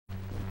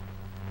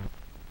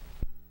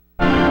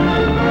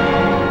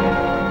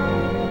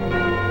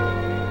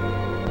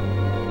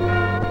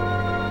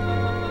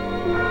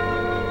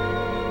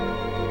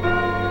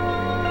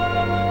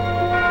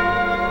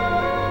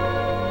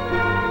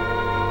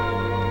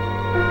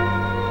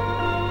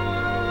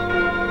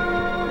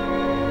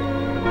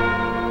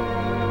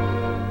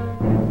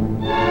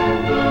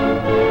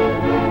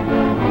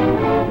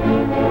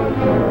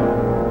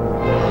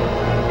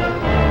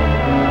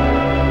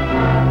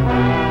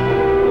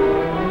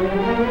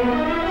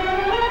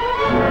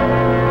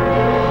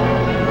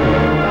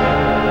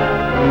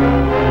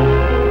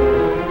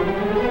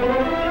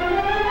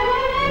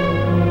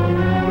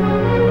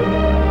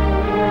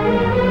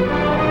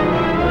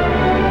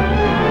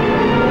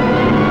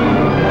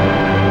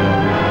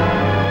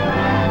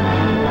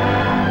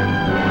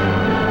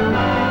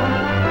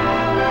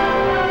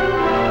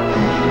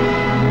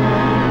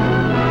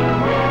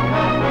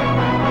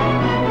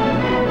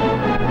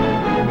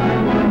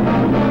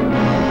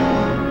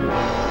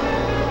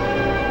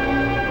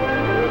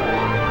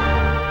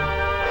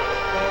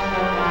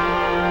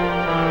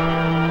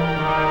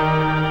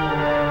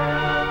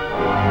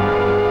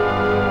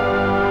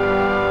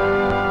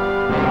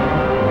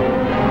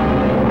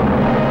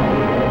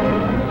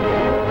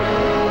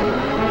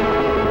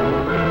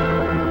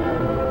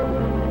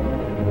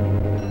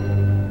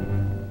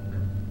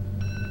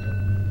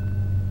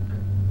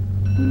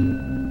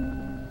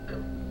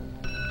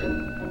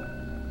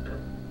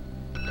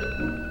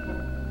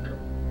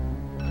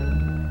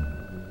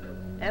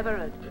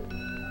Everett,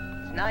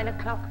 it's 9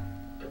 o'clock.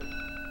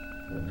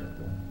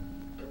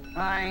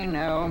 I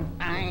know.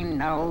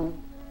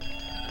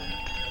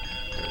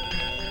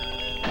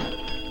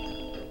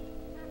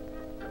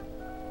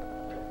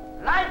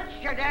 Lights,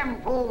 you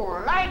damn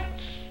fool, lights!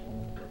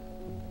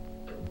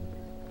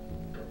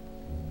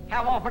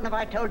 How often have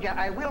I told you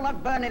I will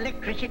not burn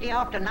electricity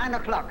after 9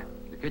 o'clock?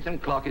 The kitchen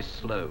clock is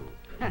slow.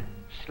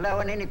 Slow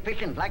and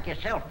inefficient like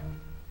yourself.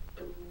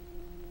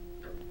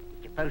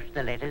 Did you post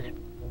the letters?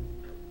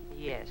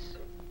 Yes,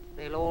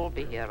 they'll all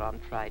be here on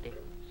Friday.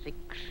 6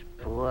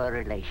 poor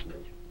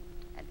relations,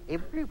 and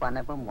every one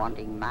of them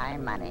wanting my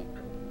money.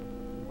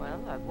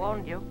 Well, I've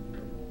warned you.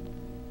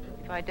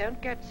 If I don't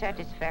get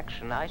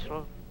satisfaction, I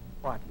shall...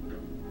 What?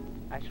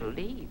 I shall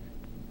leave.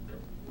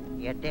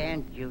 You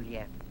daren't,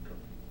 Julia.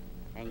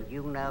 And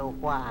you know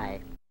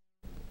why.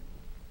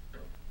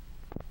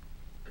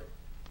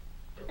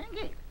 Thank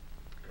you.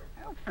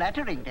 How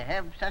flattering to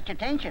have such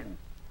attention.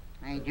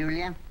 Hey,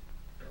 Julia.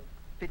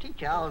 Pity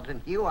Charles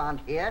and Hugh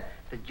aren't here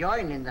to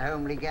join in the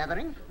homely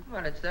gathering.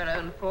 Well, it's their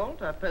own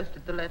fault. I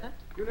posted the letter.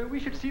 You know, we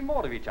should see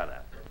more of each other.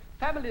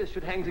 Families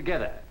should hang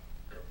together.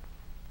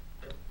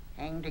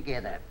 Hang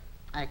together.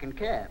 I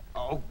concur.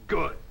 Oh,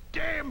 good.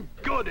 Damn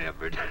good,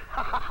 Everett.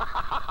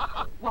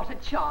 What a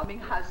charming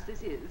house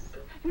this is.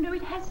 You know,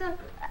 it has an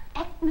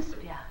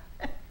atmosphere.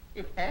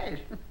 It has.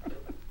 Is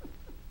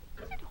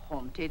it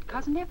haunted,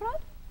 Cousin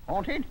Everett?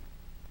 Haunted?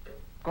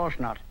 Of course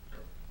not.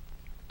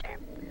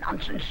 Damn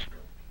nonsense.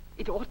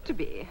 It ought to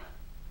be.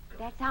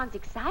 That sounds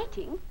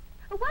exciting.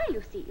 Why,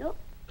 Lucille?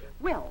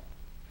 Well,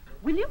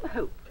 William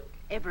Hope,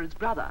 Everett's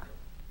brother,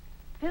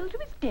 fell to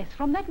his death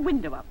from that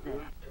window up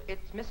there.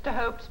 It's Mr.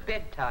 Hope's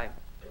bedtime.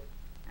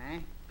 Eh?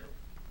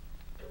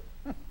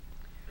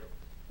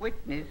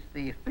 Witness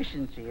the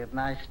efficiency of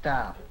my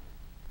staff.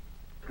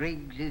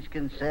 Griggs is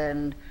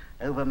concerned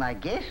over my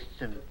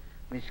guests and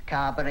Miss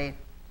Carberry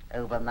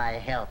over my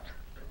health.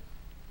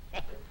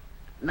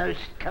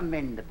 Most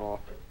commendable.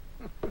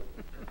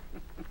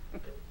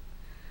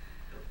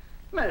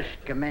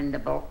 Most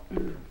commendable.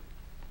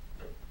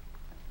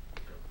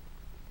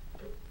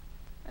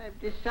 I've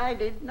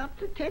decided not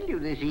to tell you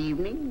this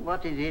evening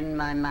what is in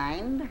my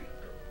mind.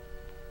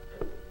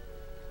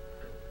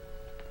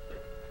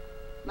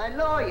 My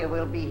lawyer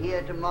will be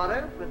here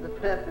tomorrow for the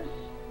purpose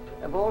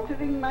of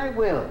altering my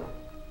will.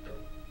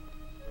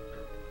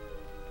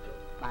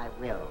 My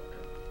will.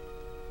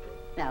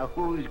 Now,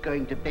 who's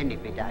going to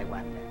benefit, I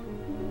wonder?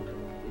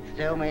 With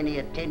so many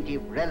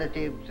attentive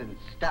relatives and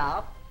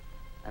staff,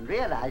 and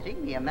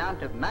realizing the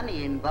amount of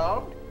money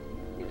involved,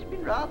 it's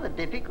been rather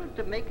difficult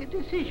to make a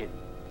decision.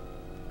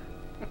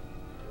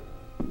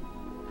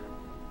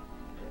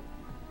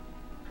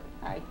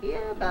 I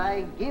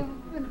hereby give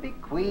and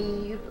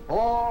bequeath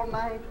all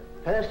my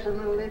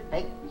personal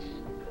effects,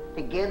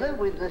 together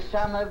with the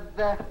sum of,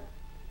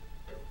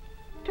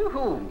 to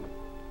whom?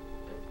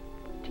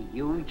 To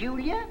you,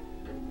 Julia?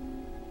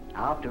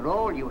 After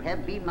all, you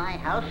have been my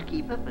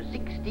housekeeper for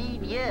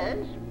 16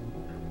 years.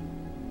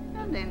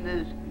 And then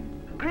there's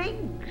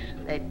Griggs,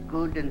 that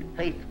good and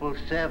faithful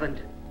servant.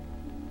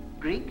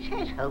 Griggs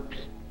has hopes.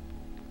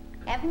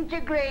 Haven't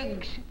you,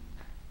 Griggs?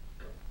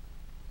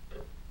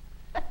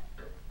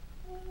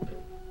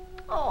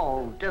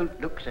 Oh, don't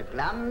look so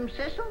glum,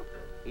 Cecil.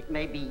 It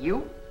may be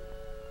you.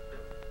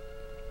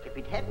 If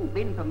it hadn't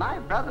been for my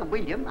brother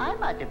William, I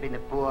might have been a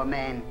poor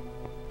man.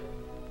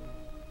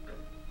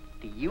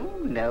 Do you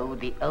know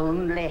the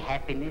only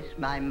happiness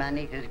my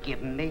money has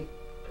given me?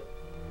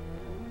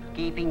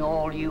 Keeping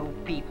all you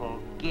people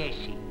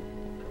guessing.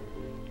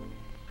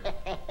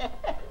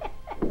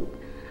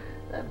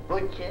 The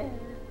butcher,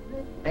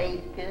 the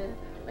baker,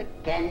 the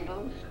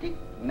candlestick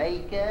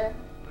maker.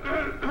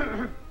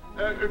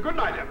 Good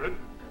night, Everett.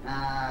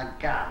 Ah,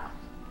 Garth.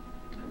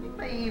 It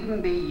may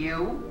even be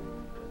you.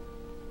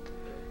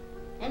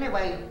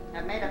 Anyway,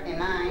 I've made up my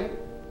mind.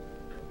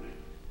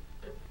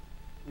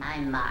 My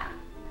mind.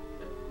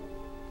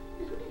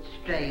 Isn't it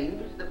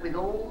strange that with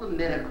all the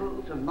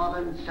miracles of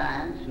modern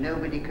science,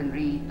 nobody can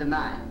read the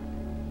mind?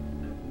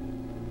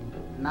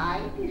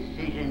 My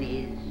decision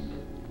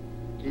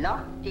is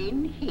locked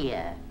in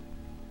here.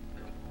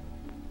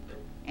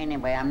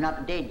 Anyway, I'm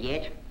not dead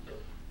yet.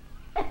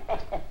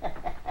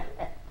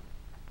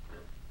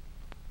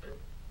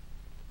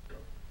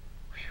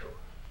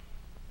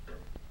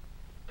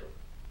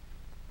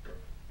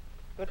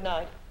 Good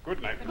night.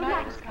 Good night. Good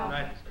night, Miss Carter.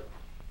 Night.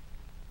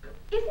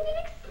 Isn't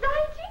it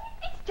exciting?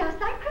 It's just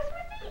like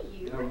Christmas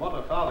Eve. What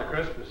a Father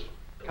Christmas.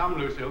 Come,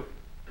 Lucille.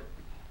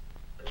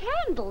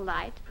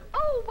 Candlelight.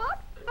 Oh, what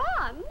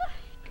fun.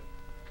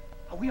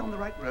 Are we on the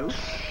right road?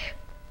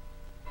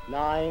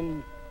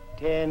 9,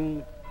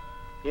 10,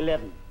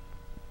 11.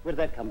 Where did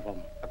that come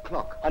from? A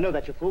clock. I know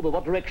that's your fool, but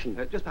what direction?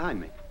 Just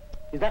behind me.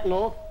 Is that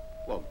north?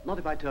 Well, not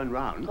if I turn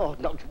round. Oh,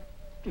 no.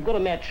 You've got a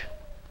match.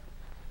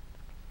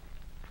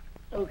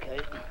 Okay.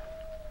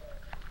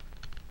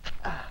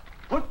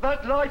 Put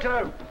that light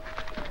out!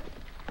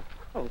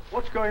 Oh,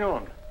 what's going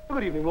on? Oh,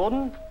 good evening,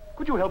 Warden.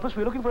 Could you help us?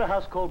 We're looking for a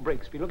house called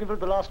Briggs. Been looking for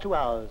it the last 2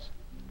 hours.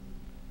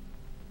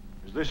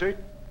 Is this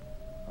it?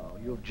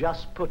 You've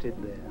just put it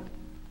there.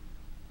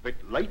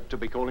 Bit late to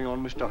be calling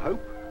on Mr.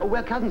 Hope. Oh,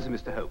 we're cousins of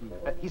Mr. Hope.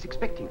 He's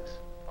expecting us.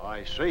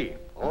 I see.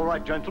 All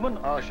right, gentlemen,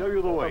 I'll show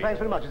you the way. Oh, thanks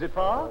very much. Is it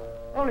far?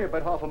 Only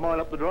about half a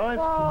mile up the drive.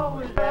 Oh,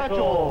 is that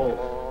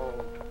all?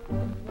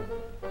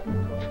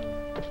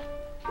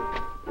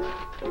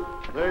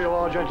 There you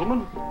are,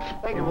 gentlemen.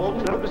 Thank you,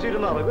 Warden. Hope to see you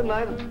tomorrow. Good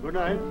night. Good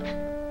night.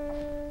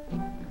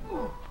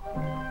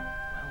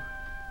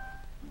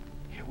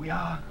 Here we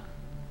are.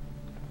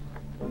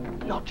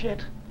 Not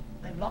yet.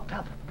 They've locked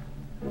up.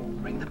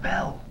 Ring the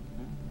bell.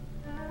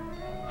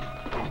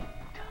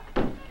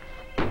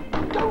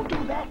 Don't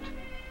do that.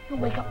 You'll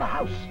wake up the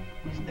house.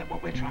 Isn't that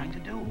what we're trying to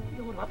do? You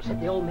don't want to upset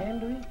the old man,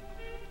 do you?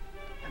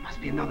 There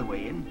must be another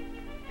way in.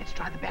 Let's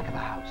try the back of the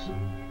house.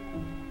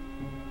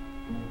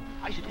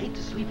 I should hate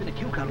to sleep in a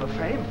cucumber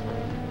frame.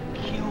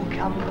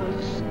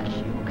 Cucumbers,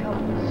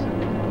 cucumbers.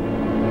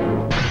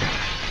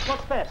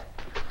 What's that?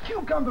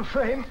 Cucumber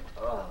frame.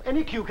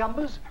 Any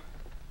cucumbers?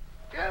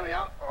 There we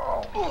are.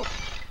 Oh.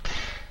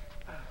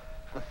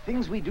 The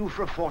things we do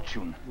for a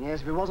fortune.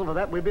 Yes, if it wasn't for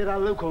that, we'd be at our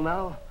local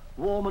now.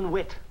 Warm and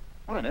wet.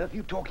 What on earth are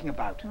you talking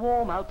about?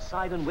 Warm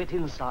outside and wet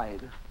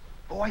inside.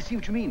 Oh, I see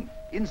what you mean.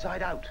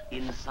 Inside out.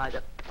 Inside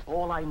it.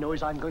 All I know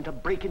is I'm going to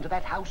break into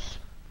that house,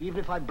 even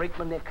if I break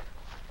my neck.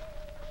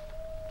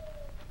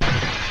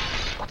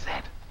 What's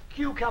that?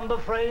 Cucumber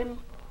frame.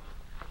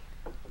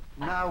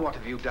 Now what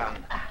have you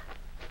done?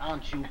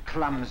 Aren't you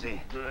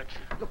clumsy?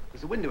 Look,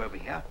 there's a window over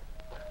here.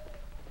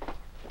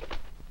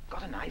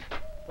 Got a knife?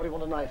 What do you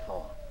want a knife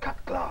for?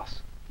 Cut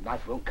glass.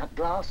 Knife won't cut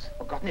glass.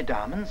 Well, got any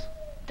diamonds?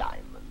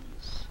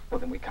 Diamonds. Well,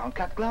 then we can't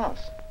cut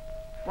glass.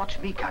 Watch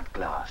me cut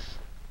glass.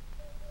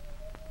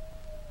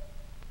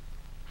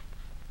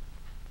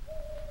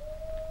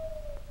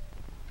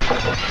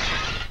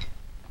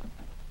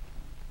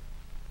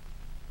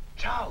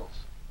 Charles!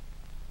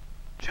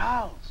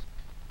 Charles!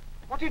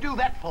 What do you do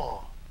that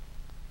for?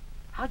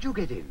 How'd you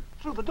get in?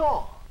 Through the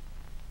door.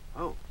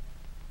 Oh.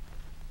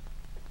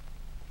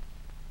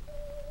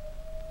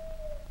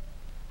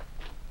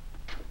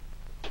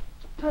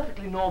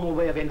 Perfectly normal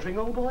way of entering,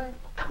 old boy.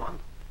 Come on,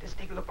 let's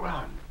take a look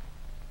round.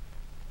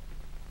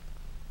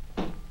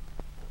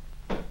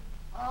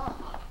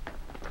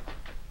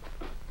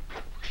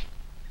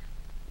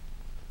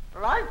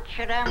 Light,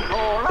 Madame,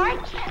 oh,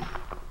 light.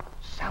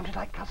 Sounded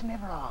like Cousin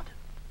Everard.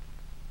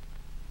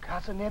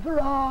 Cousin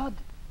Everard.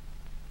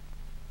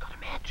 Got a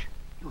match.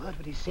 You heard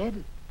what he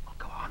said? Oh,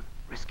 go on,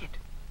 risk it.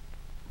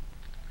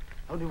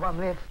 Only one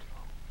left.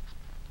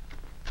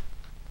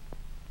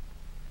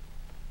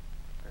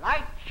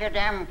 Light,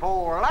 Madame,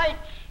 oh, light.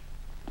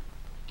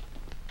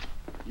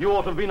 You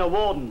ought to have been a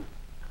warden.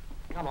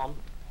 Come on.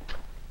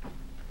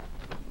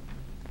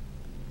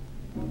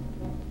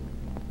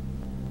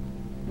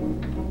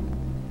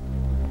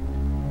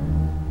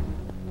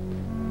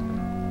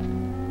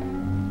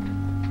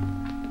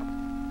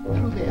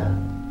 Through there.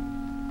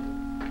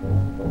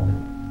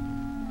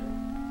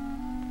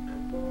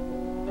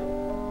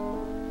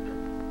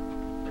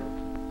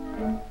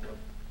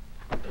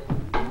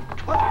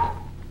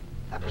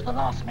 That was the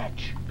last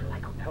match. I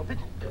couldn't help it.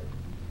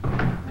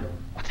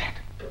 What's that?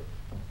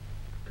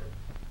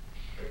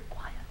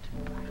 Quiet.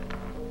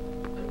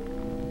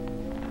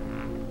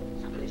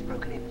 Somebody's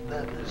broken in with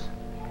burglars.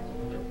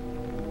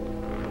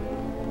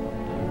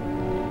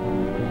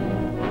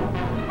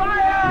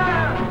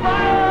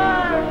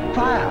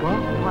 Fire! What?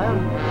 Fire?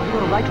 Have you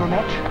got a light or a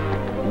match?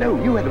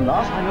 No, you had them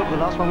last. I know, the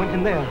last one went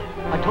in there.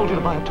 I told you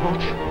to buy a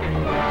torch.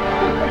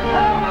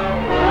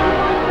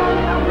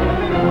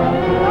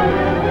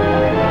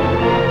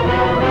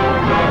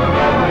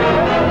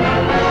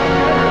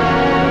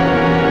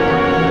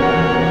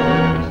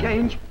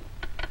 Exchange.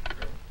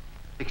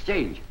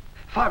 Exchange.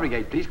 Fire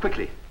brigade, please,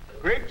 quickly.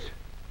 Griggs,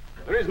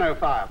 there is no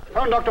fire.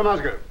 Phone Dr.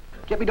 Musgrove.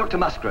 Get me Dr.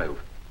 Musgrove.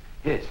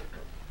 Yes.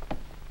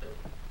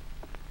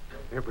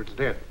 Everett's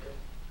dead.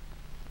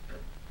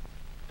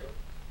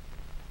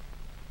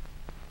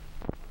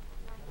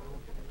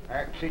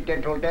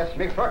 Accidental death,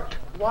 me foot.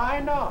 Why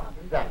not?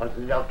 That was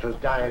the doctor's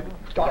died.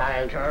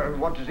 Doctor,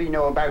 what does he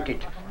know about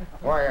it?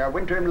 Why, I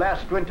went to him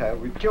last winter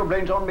with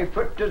chilblains on me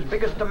foot as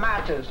big as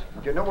tomatoes.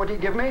 Do you know what he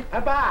give me?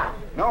 A bath.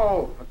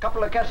 No, a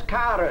couple of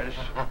cascaras.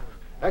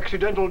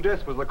 Accidental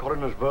death was the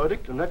coroner's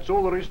verdict, and that's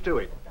all there is to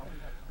it.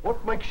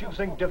 What makes you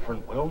think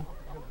different, Will?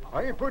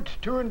 I put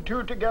two and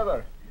two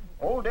together.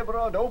 Old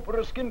Everard Hope were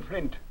a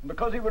skinflint. And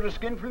because he were a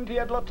skinflint, he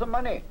had lots of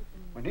money.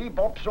 When he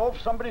bops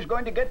off, somebody's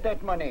going to get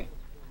that money.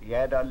 He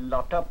had a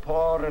lot of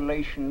poor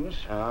relations.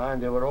 Ah,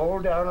 and they were all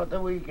down at the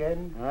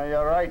weekend. Ah,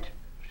 you're right.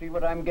 See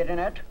what I'm getting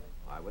at?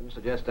 I wouldn't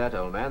suggest that,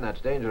 old man. That's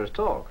dangerous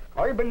talk.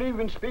 I believe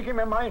in speaking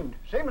my mind,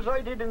 same as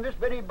I did in this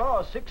very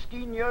bar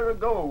 16 years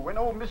ago when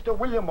old Mr.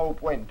 William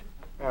Hope went.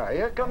 Ah,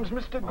 here comes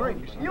Mr.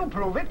 Griggs. You'll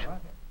prove it.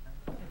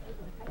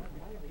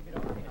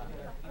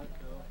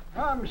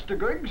 Ah, Mr.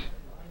 Griggs,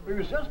 we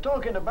was just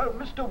talking about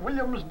Mr.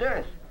 William's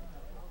death.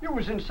 You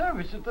was in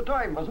service at the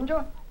time, wasn't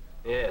you?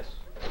 Yes.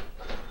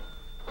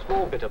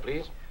 Small bitter,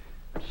 please.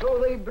 So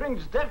they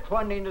brings that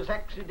one in as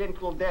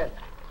accidental death.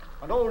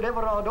 And old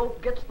Everard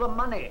Hope gets the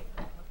money.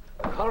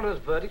 coroner's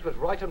verdict was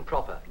right and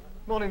proper.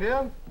 Morning,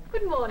 dear.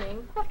 Good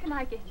morning. What can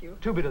I get you?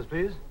 2 bitters,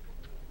 please.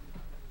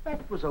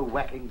 That was a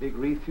whacking big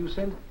wreath you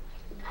sent.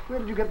 Where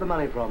did you get the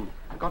money from?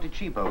 Got it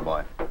cheap, old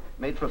boy.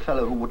 Made for a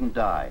fellow who wouldn't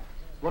die.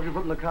 What did you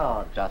put in the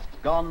card? Just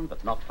gone,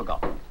 but not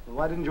forgotten. Well,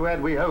 why didn't you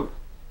add "we hope"?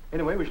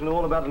 Anyway, we shall know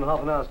all about it in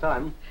half an hour's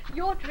time.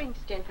 Your drinks,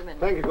 gentlemen.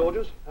 Thank you,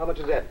 gorgeous. How much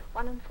is that?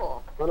 1 and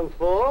 4. 1 and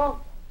 4.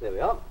 There we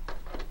are.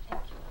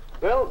 Thank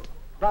you. Well,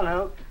 run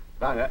home.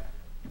 Bye.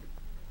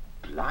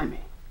 Blimey.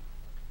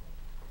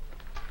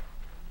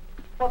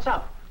 What's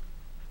up?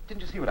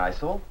 Didn't you see what I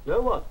saw?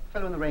 No, what?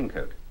 Fellow in the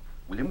raincoat.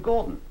 William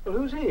Gordon. Well,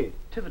 who's he?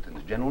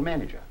 Tiverton's general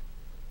manager.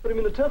 What do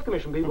you mean, the Turf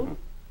Commission people?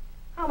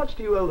 How much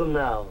do you owe them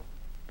now?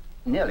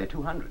 Nearly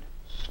 200.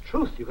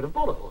 Truth, you could have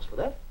bought a horse for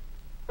that.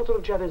 What sort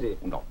of chap is he?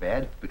 Not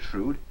bad, but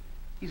shrewd.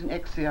 He's an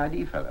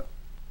ex-CID fellow.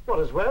 What,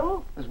 as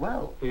well? As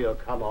well. Here,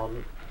 come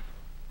on.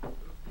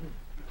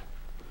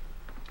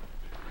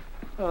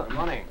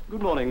 Morning.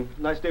 Good morning.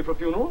 Nice day for a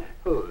funeral?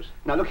 Whose?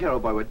 Now, look here,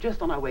 old boy. We're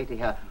just on our way to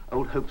hear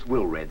old Hope's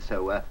will read,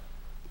 so,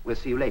 we'll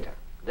see you later.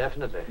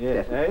 Definitely.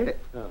 Yes, Definitely.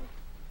 Oh.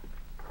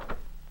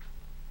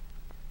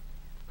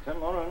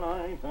 Tomorrow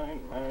night I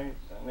marry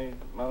Sally's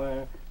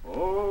mother.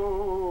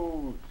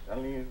 Oh,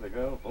 Sally's the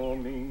girl for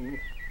me.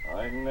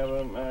 I'd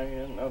never marry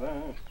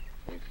another.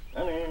 If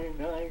Sally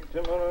died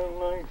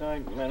tomorrow night,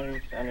 I'd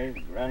marry Sally's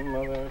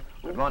grandmother.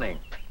 Good morning.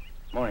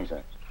 Morning,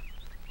 sir.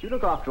 Do you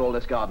look after all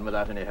this garden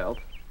without any help?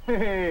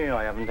 Hey,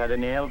 I haven't had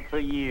any help for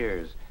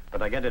years,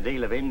 but I get a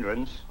deal of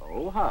hindrance.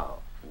 Oh, how?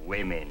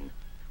 Women.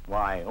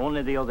 Why,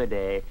 only the other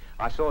day,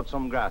 I sowed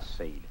some grass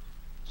seed.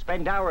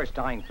 Spent hours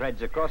tying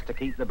threads across to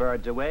keep the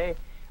birds away.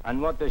 And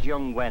what does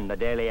young Gwen, the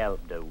daily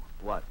help, do?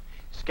 What?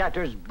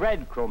 Scatters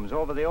breadcrumbs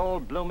over the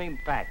old blooming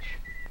patch.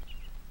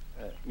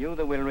 You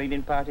the will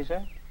reading party,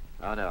 sir?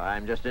 Oh, no,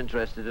 I'm just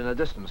interested in a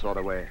distant sort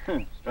of way.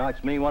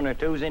 Strikes me 1 or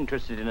 2's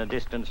interested in a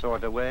distant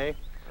sort of way.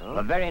 Oh?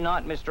 The very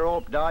night Mr.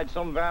 Hope died,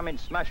 some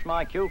varmint smashed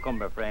my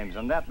cucumber frames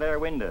on that there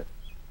window.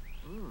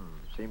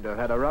 Seem to have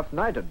had a rough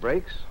night at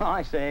Breaks.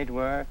 I say it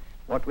were.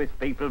 What with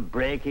people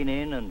breaking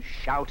in and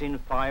shouting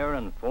fire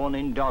and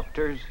phoning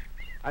doctors.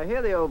 I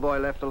hear the old boy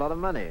left a lot of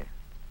money.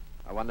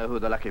 I wonder who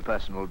the lucky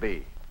person will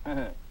be.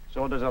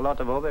 So does a lot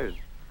of others.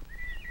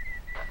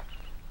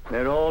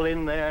 They're all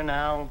in there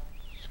now,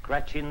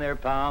 scratching their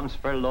palms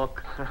for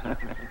luck.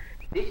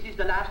 This is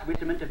the last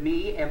witnessment of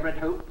me, Everett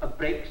Hope, of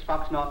Breaks,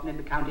 Fox Norton, in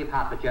the county of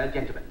Hertfordshire,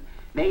 gentlemen.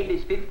 Made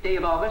this 5th day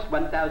of August,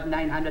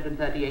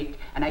 1938,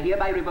 and I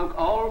hereby revoke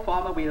all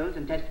former wills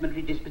and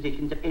testamentary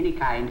dispositions of any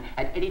kind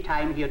at any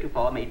time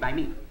heretofore made by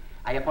me.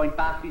 I appoint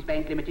Barclays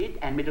Bank Limited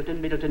and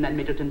Middleton, and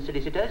Middleton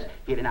Solicitors,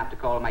 hereinafter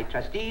called my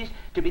trustees,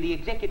 to be the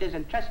executors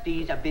and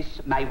trustees of this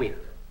my will.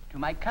 To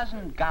my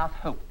cousin Garth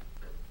Hope,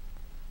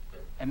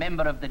 a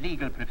member of the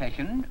legal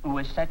profession, who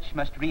as such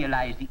must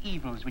realize the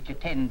evils which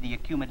attend the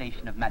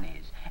accumulation of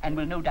monies, and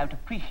will no doubt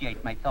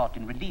appreciate my thought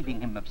in relieving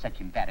him of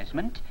such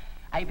embarrassment,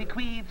 I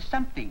bequeath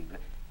something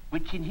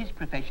which in his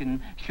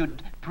profession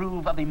should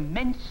prove of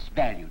immense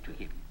value to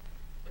him.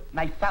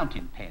 My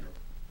fountain pen.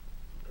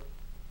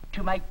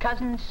 To my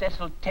cousin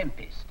Cecil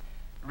Tempest,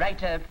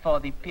 writer for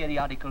the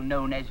periodical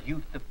known as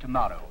Youth of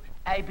Tomorrow,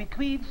 I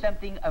bequeath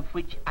something of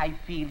which I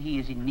feel he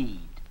is in need.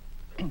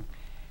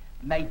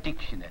 My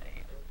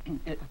dictionary.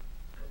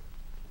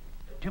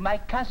 To my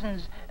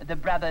cousins, the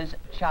brothers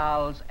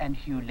Charles and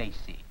Hugh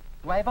Lacey,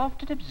 who I've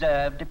often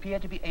observed appear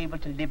to be able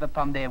to live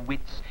upon their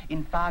wits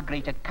in far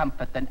greater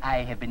comfort than I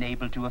have been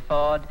able to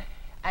afford,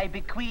 I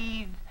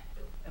bequeath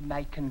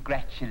my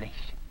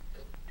congratulations.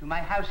 To my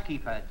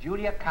housekeeper,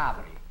 Julia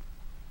Carberry,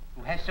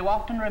 who has so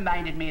often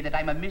reminded me that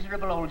I'm a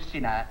miserable old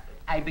sinner,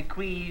 I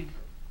bequeath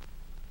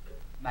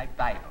my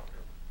Bible.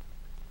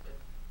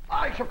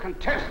 I shall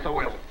contest the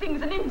will.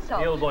 Thing's an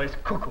insult. The old boy's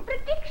cuckoo. The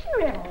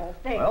dictionary of all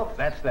things. Well,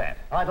 that's that.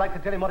 I'd like to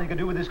tell him what he could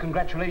do with his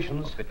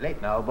congratulations. It's a bit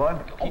late now, old boy.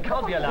 He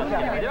can't be allowed to.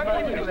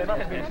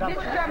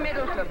 Mr.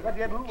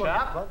 Middleton.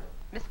 Sharp.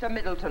 Mr.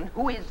 Middleton,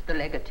 who is the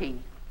legatee?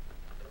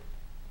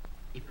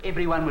 If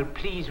everyone will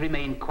please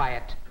remain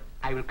quiet,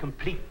 I will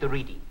complete the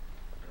reading.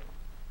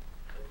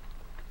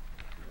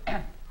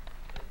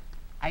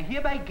 I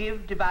hereby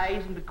give,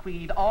 devise, and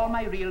bequeath all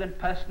my real and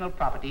personal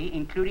property,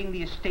 including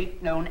the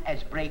estate known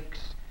as Breaks,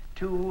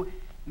 to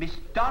Miss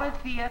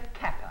Dorothea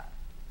Capper.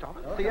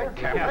 Dorothea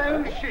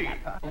Capper? Who's she?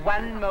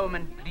 One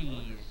moment,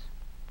 please.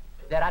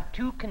 There are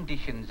 2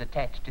 conditions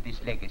attached to this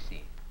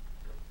legacy.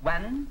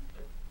 1,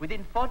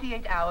 within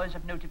 48 hours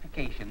of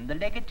notification, the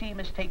legatee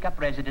must take up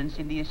residence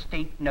in the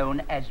estate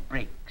known as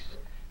Breaks.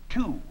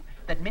 2,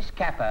 that Miss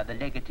Capper, the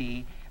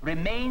legatee,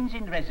 remains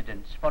in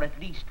residence for at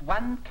least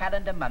 1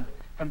 calendar month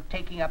from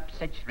taking up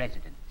such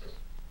residence.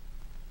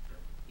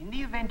 In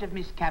the event of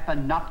Miss Capper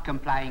not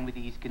complying with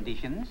these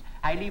conditions,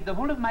 I leave the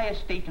whole of my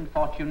estate and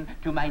fortune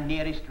to my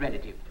nearest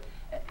relative.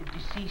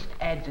 Deceased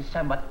adds a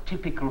somewhat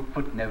typical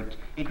footnote.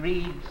 It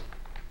reads,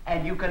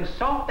 and you can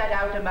sort that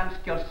out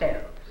amongst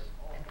yourselves.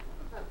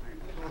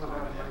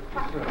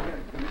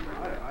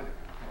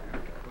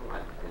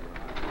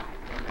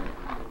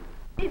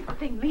 Is the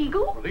thing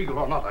legal? Legal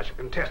or not, I shall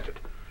contest it.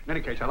 In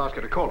any case, I'll ask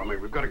you to call on me.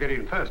 We've got to get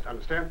in first,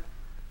 understand?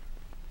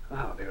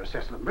 Oh, there's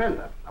Cecil and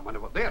Brenda. I wonder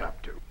what they're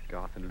up to.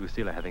 Garth and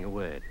Lucille are having a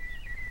word.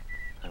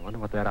 I wonder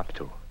what they're up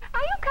to. Are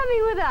you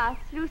coming with us,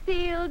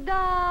 Lucille,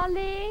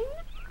 darling?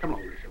 Come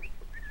along, Lucille.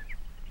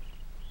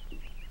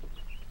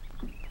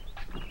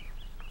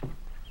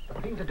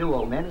 The thing to do,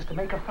 old man, is to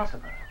make a fuss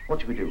of her. What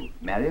should we do?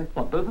 Marry her?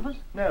 What, both of us?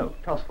 No,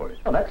 toss for it.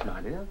 Oh, that's an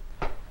idea.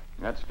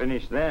 Let's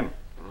finish them.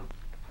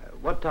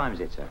 What time's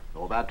it, sir?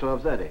 Oh, about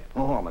 12:30.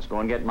 Oh, I must go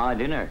and get my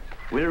dinner.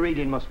 Will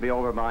reading must be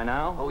over by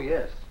now. Oh,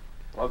 yes.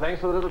 Well, thanks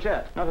for the little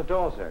chat. Not at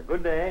all, sir.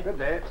 Good day. Good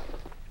day.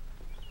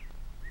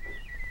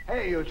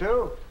 Hey, you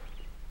two.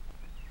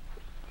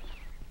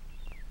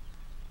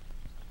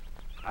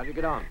 How'd you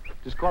get on?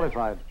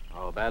 Disqualified.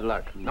 Oh, bad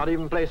luck. Not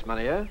even place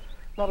money, eh?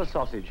 Not a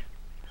sausage.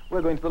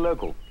 We're going to the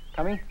local.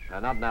 Coming?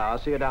 Not now. I'll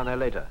see you down there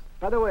later.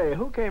 By the way,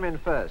 who came in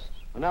first?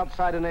 An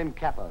outsider named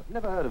Kappa.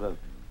 Never heard of him.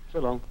 So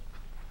long.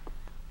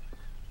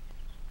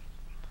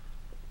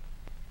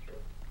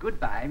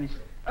 Goodbye, Miss...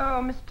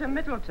 Oh, Mr.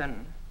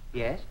 Middleton.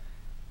 Yes?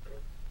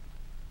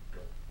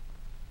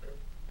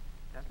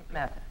 Doesn't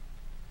matter.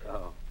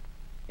 Oh.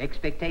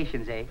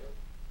 Expectations, eh?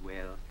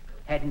 Well,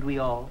 hadn't we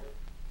all?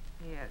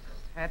 Yes,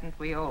 hadn't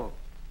we all?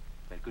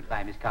 Well,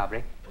 goodbye, Miss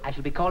Carberry. I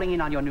shall be calling in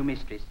on your new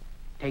mistress.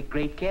 Take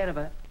great care of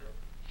her.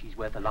 She's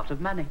worth a lot of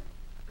money.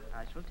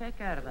 I shall take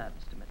care of that,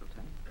 Mr.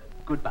 Middleton.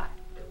 Goodbye.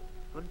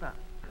 Goodbye.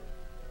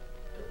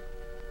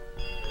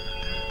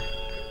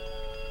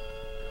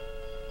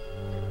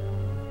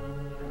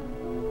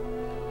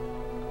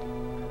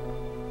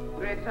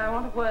 Griggs, I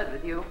want a word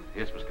with you.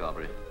 Yes, Miss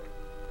Carberry.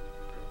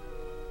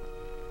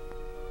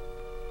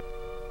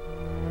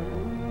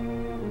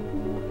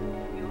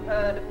 You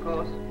heard, of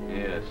course.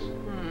 Yes.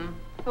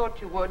 Thought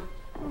you would.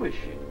 Who is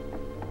she?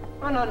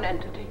 A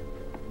non-entity.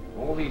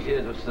 All these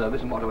years of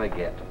service, and what do I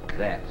get?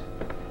 That.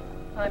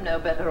 I'm no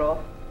better off.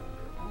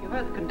 You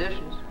heard the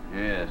conditions.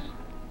 Yes.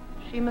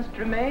 She must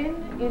remain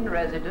in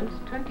residence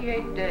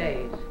 28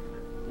 days.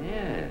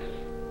 Yes.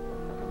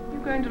 You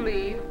going to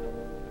leave?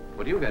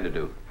 What are you going to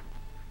do?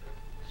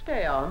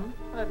 Stay on.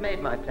 I've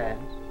made my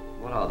plans.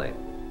 What are they?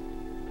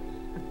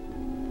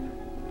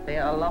 They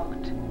are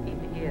locked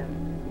in here.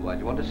 Why do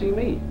you want to see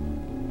me?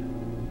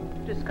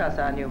 Discuss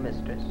our new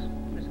mistress,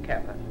 Miss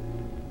Kappa.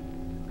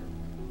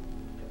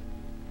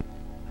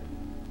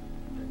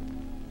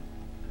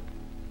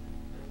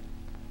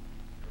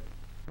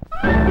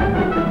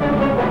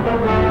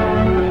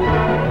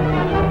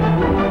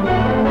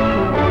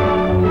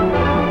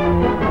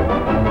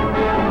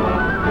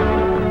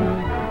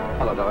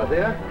 Hello,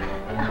 Dorothea.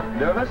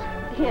 Nervous?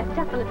 Yes,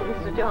 just a little,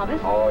 Mr.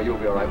 Jarvis. Oh, you'll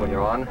be all right when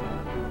you're on.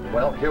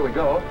 Well, here we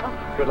go.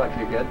 Good luck to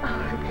you, kid.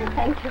 Oh,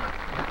 thank you.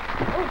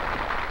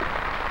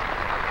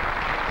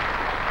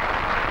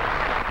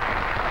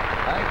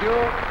 Thank you.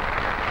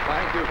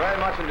 Thank you very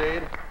much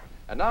indeed.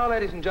 And now,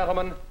 ladies and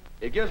gentlemen,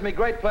 it gives me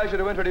great pleasure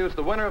to introduce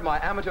the winner of my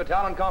amateur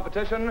talent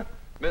competition,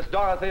 Miss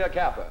Dorothea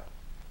Kappa.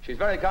 She's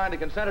very kindly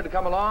consented to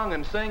come along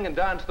and sing and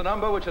dance the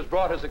number which has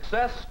brought her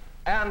success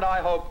and,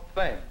 I hope,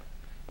 fame.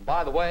 And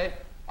by the way,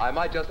 I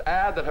might just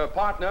add that her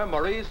partner,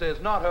 Maurice,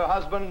 is not her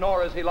husband,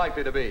 nor is he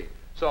likely to be.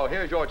 So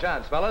here's your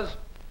chance, fellas.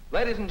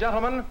 Ladies and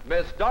gentlemen,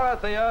 Miss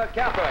Dorothea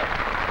Kappa.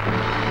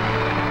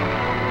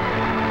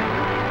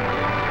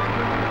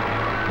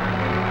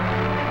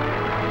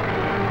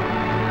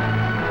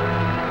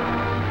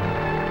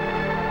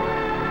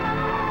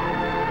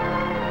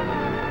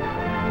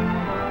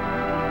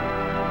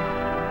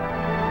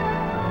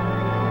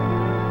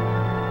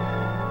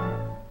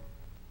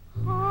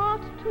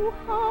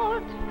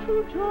 Heart,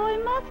 true joy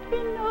must be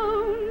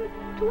known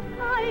to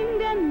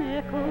find an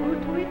echo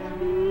to its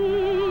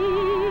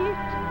beat.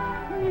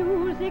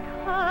 Music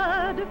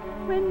heard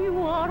when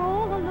you are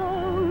all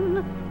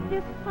alone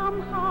is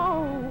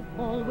somehow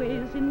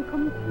always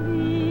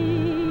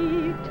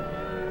incomplete.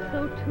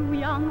 So two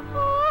young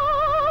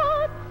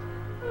hearts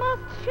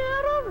must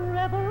share a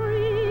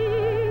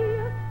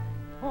reverie,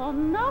 for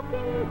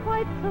nothing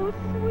quite so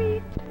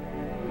sweet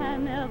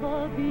can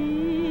ever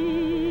be.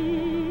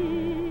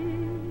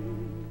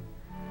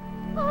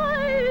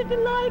 I'd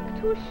like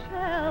to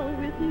share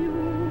with you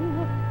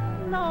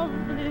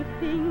lovely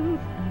things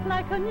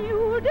like a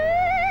new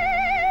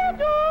day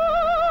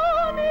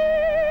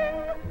dawning,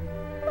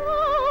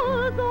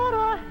 flowers or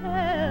a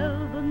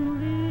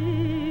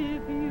heavenly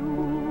view.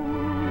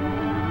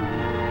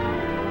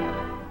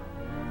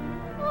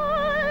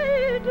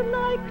 I'd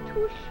like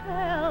to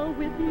share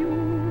with you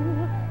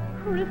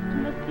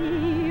Christmas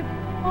Eve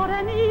or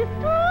an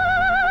Easter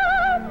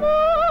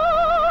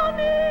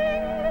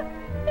morning,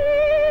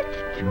 each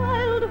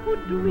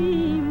childhood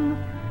dream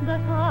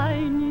that I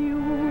knew.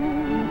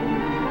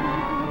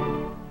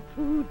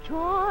 Through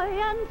joy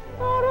and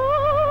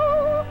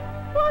sorrow,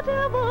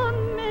 whatever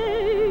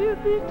may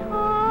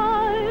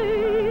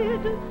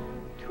betide,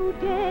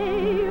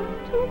 today,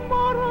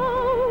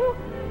 tomorrow,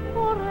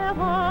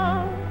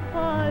 forever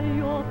by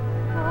your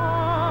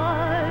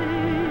side.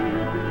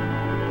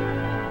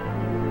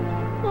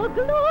 The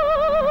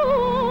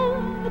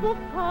glow of the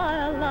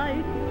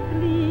firelight's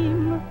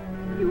gleam,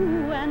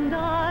 you and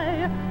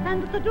I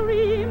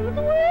dreams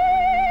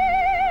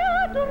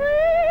we're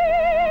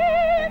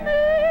dreaming,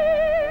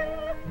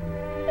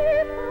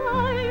 if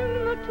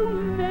I'm to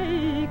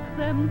make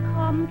them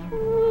come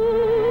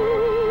true,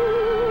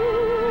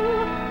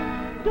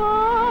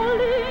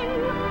 darling,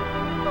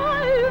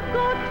 I've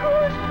got to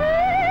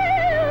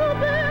share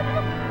them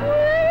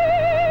with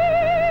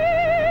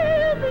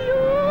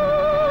you.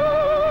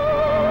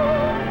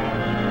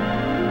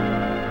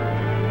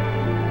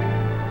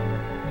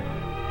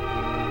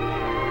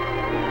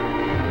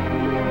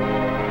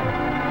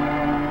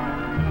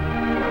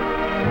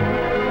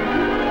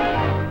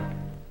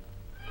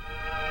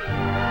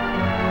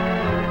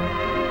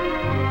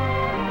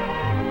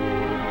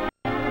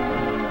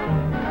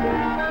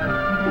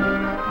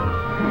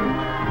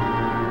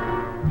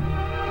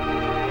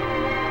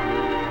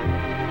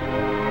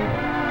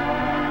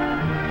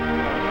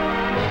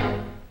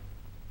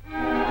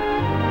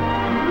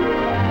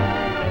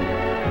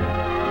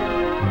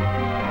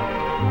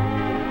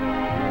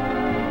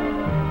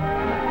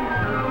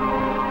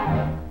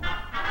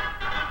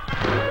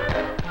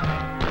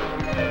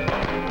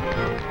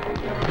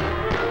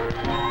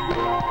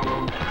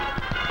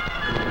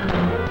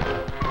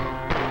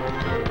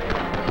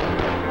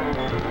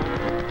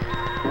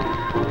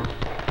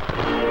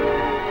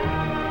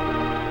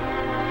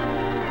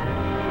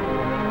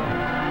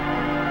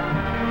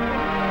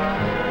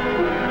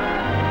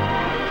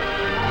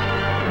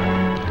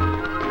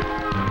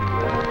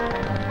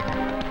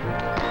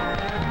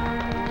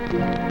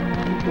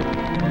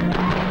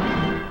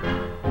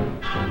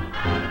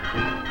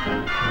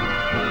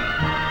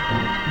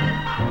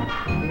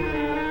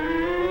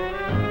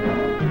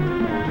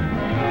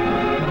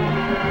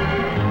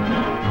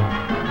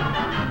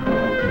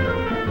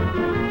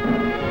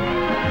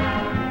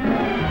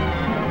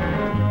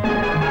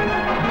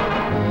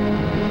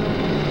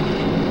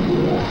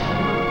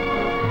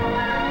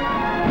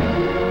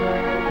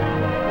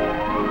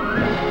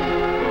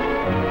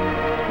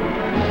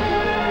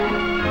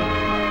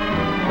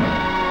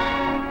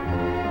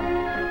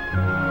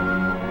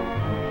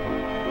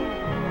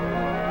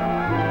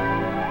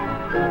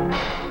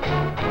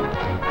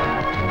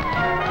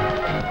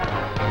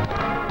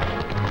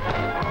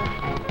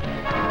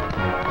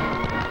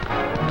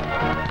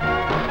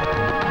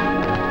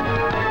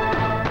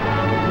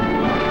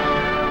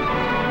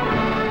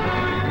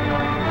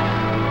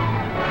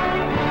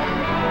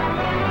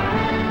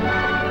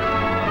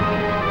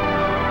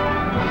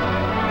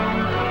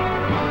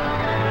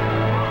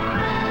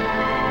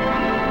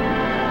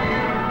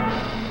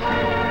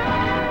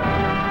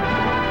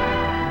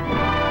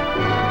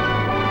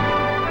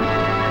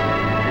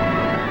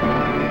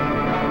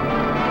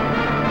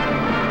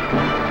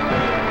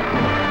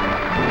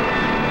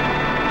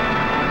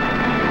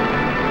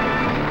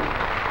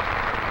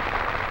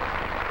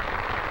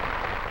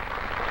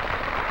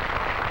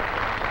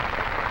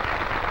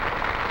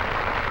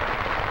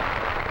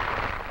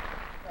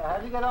 How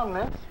do you get on,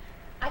 miss?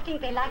 I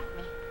think they like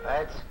me.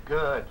 That's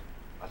good.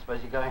 I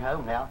suppose you're going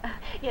home now.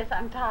 Yes,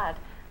 I'm tired.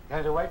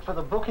 Going to wait for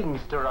the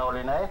bookings to roll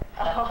in, eh?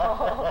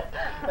 Oh.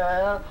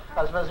 Well,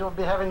 I suppose you'll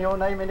be having your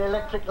name in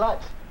electric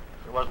lights.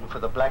 If it wasn't for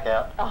the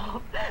blackout.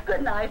 Oh,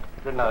 good night.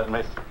 Good night,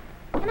 miss.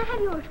 Can I have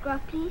your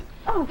autograph, please?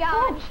 Oh,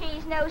 God,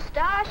 she's no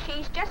star.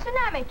 She's just an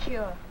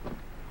amateur.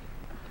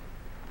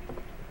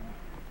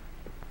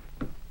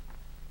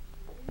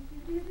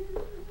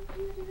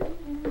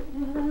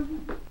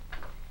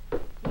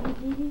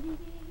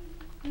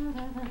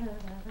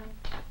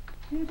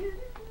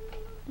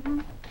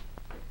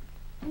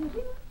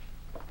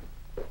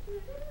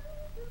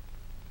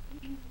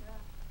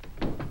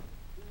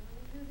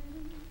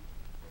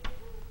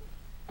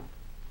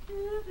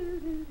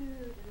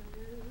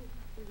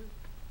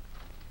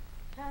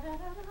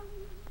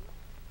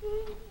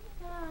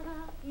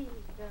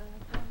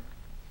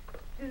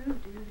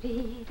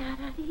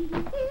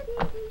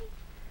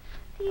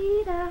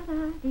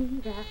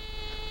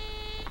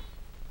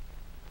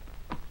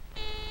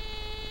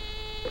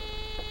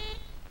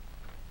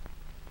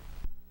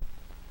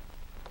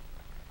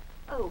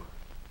 Oh,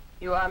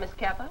 you are Miss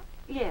Capper?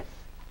 Yes.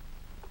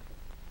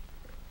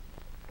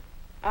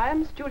 I am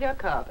Miss Julia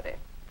Carberry,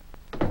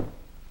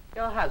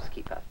 your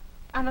housekeeper.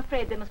 I'm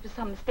afraid there must be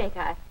some mistake.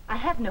 I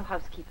have no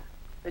housekeeper.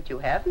 But you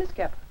have, Miss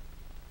Capper.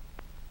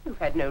 You've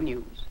had no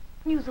news.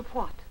 News of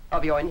what?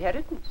 Of your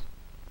inheritance.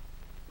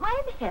 My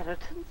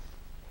inheritance?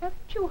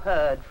 Haven't you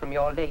heard from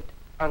your late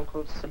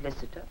uncle's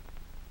solicitor?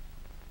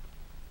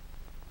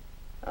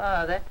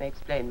 Ah, that may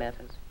explain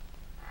matters.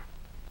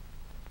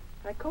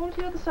 I called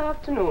here this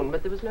afternoon,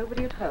 but there was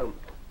nobody at home.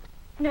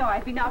 No,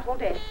 I've been out all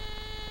day.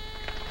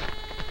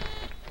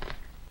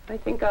 I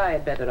think I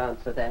had better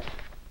answer that.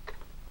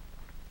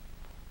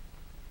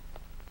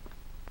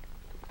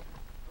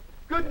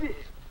 Good.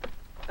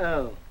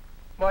 Oh.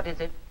 What is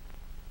it?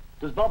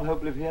 Does Bob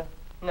Hope live here?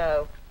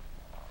 No.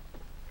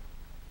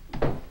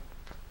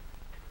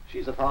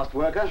 She's a fast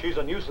worker. She's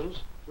a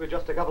nuisance. We're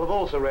just a couple of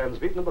also-rans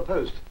beaten at the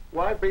post.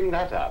 Why bring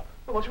that up?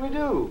 Well, what shall we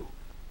do?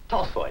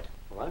 Toss for it.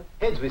 All right.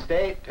 Heads we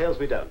stay, Tails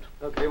we don't.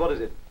 Okay, what is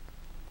it?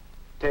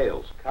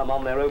 tails. Come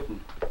on, they're open.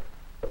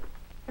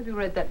 Have you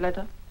read that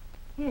letter?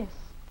 Yes.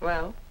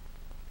 Well?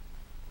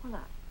 Well,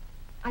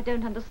 I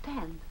don't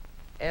understand.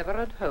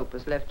 Everett Hope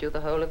has left you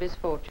the whole of his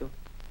fortune.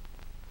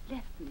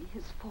 Left me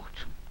his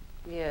fortune?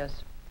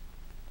 Yes.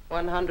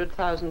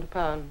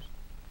 £100,000.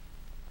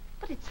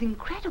 But it's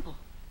incredible.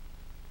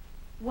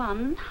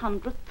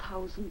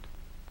 100,000.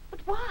 But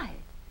why?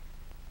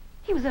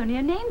 He was only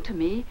a name to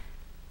me.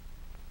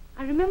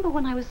 I remember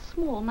when I was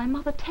small, my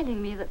mother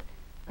telling me that...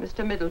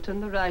 Mr.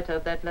 Middleton, the writer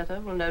of that letter,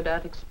 will no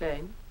doubt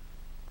explain.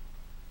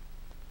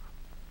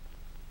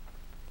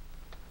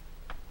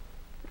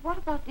 But what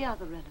about the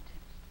other relatives?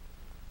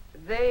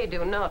 They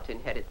do not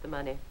inherit the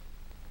money.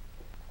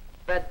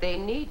 But they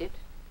need it.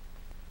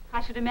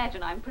 I should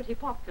imagine I'm pretty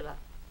popular.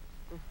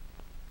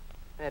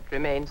 That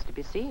remains to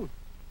be seen.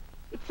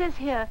 It says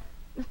here,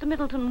 Mr.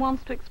 Middleton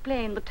wants to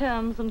explain the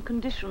terms and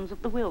conditions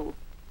of the will.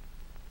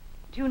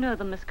 Do you know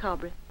them, Miss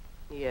Carberry?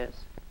 Yes.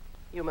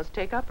 You must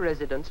take up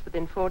residence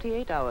within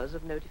 48 hours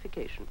of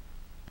notification.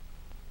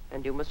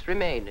 And you must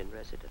remain in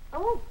residence.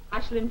 Oh,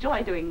 I shall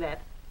enjoy doing that.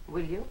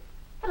 Will you?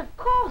 But of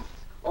course.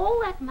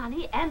 All that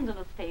money and an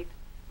estate.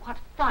 What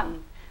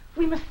fun.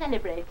 We must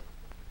celebrate.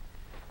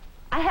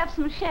 I have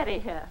some sherry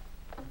here.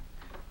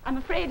 I'm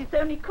afraid it's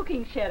only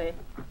cooking sherry.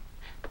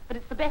 But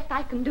it's the best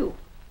I can do.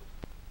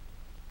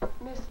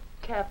 Miss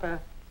Capper,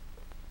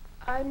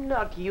 I'm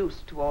not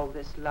used to all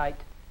this light.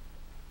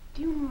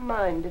 Do you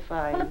mind if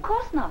I... Well, of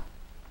course not.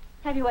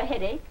 Have you a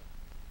headache?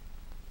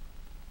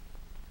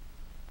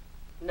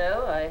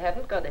 No, I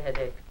haven't got a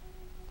headache.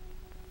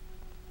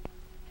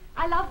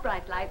 I love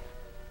bright lights.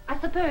 I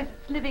suppose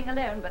it's living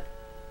alone, but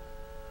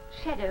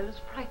shadows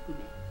frighten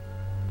me.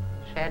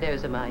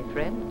 Shadows are my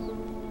friends.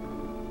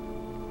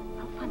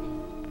 How funny.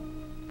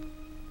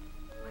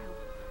 Well,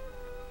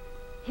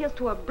 here's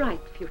to a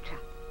bright future.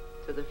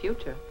 To the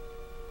future.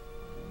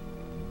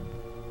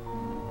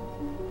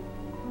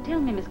 Tell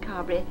me, Miss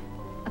Carberry,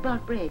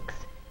 about Brakes.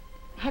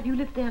 Have you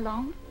lived there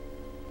long?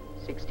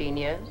 16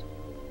 years.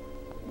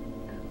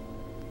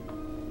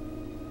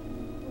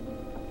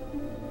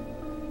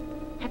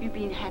 Have you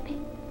been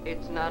happy?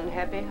 It's an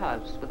unhappy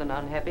house with an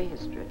unhappy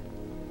history.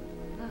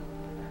 Oh.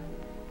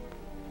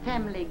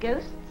 Family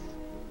ghosts?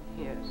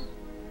 Yes.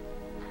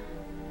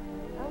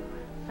 Oh,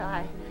 so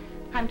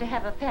I'm to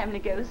have a family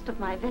ghost of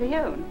my very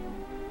own.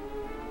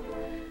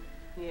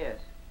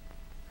 Yes.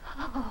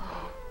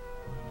 Oh.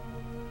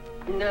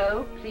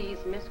 No, please,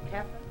 Miss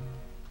Capper.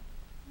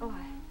 Oh,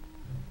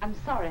 I'm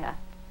sorry.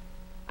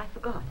 I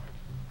forgot.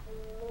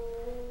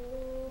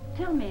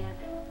 Tell me,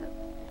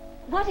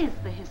 what is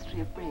the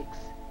history of Brakes?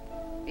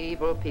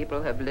 Evil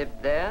people have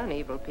lived there and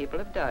evil people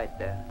have died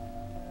there.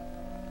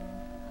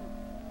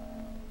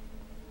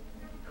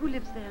 Who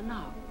lives there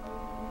now?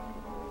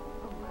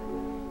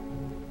 Oh,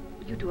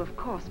 you do, of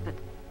course, but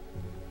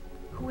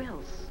who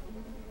else?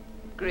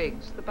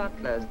 Griggs, the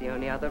butler, is the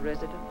only other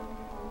resident.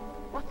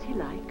 What's he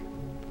like?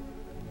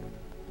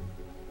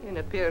 In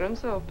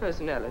appearance or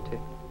personality?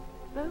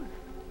 Both.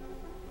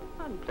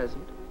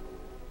 Unpleasant.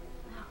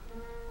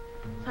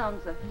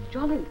 Sounds a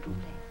jolly little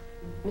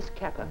place. Miss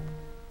Capper,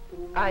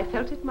 I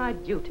felt it my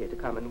duty to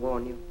come and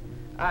warn you.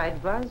 I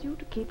advise you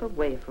to keep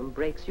away from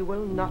Brakes. You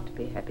will not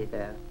be happy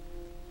there,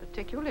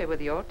 particularly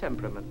with your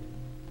temperament.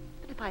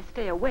 But if I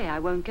stay away, I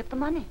won't get the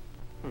money.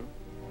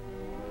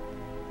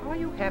 Are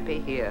you happy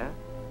here?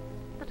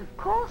 But of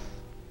course.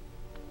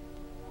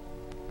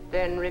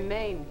 Then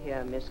remain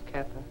here, Miss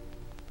Capper.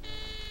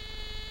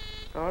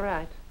 All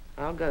right,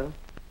 I'll go.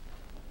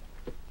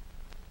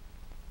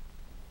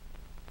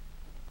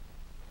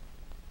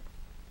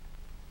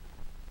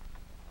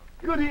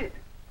 Goody.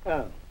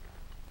 Oh.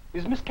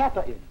 Is Miss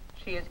Capper in?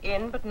 She is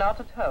in, but not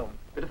at home.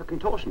 Bit of a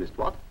contortionist,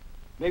 what?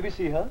 Maybe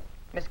see her?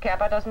 Miss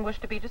Capper doesn't wish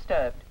to be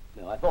disturbed.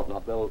 No, I thought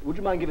not. Well, would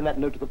you mind giving that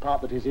note to the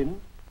part that is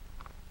in?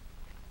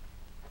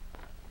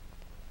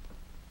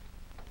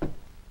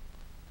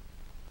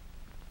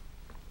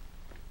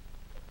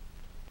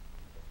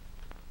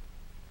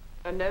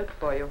 A note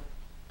for you.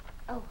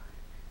 Oh,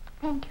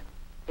 thank you.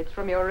 It's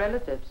from your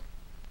relatives.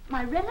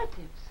 My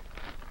relatives?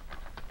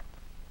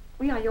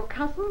 We are your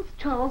cousins,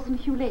 Charles and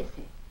Hugh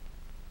Lacey.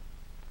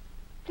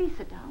 Please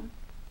sit down.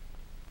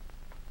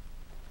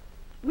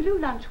 Will you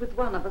lunch with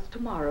one of us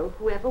tomorrow,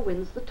 whoever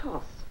wins the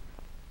toss?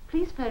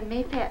 Please phone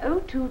Mayfair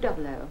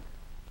 0200.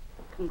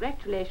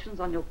 Congratulations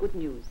on your good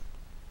news.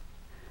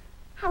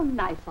 How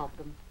nice of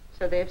them.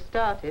 So they've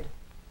started.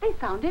 They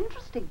sound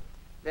interesting.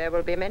 There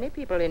will be many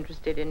people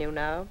interested in you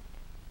now.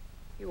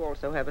 You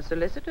also have a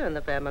solicitor in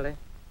the family.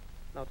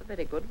 Not a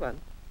very good one.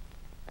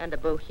 And a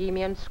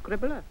bohemian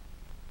scribbler.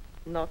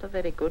 Not a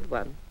very good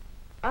one.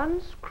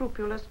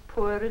 Unscrupulous,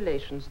 poor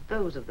relations,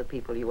 those are the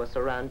people you are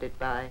surrounded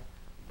by.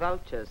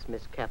 Vultures,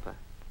 Miss Capper.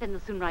 Then the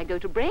sooner I go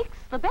to Brakes,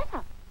 the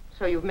better.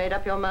 So you've made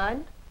up your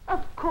mind?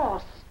 Of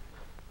course.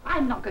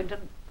 I'm not going to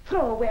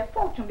throw away a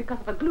fortune because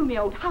of a gloomy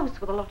old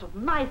house with a lot of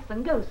mice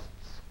and ghosts.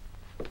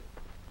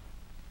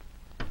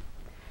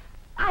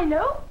 I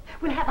know.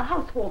 We'll have a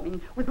housewarming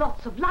with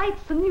lots of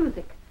lights and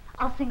music.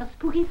 I'll sing a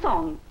spooky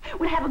song.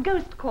 We'll have a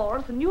ghost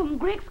chorus and you and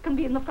Griggs can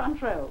be in the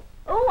front row.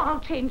 Oh, I'll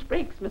change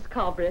brakes, Miss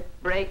Carberry.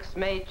 Brakes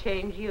may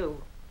change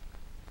you.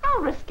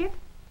 I'll risk it.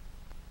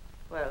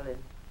 Well, in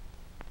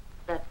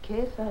that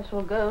case, I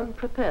shall go and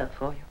prepare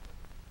for you.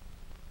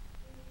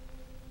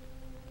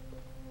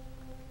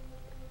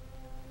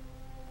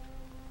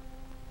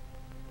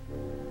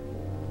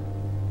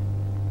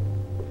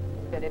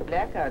 Very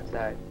black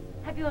outside.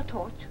 Have you a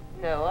torch?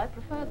 No, I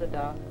prefer the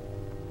dark.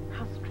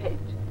 How strange.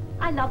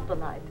 I love the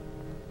light.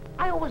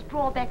 I always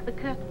draw back the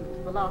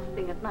curtains the last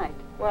thing at night.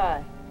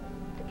 Why?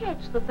 To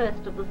catch the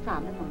first of the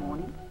sun in the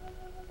morning.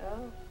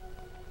 Oh.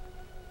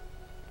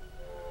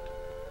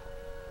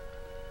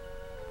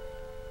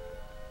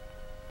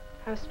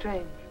 How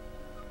strange.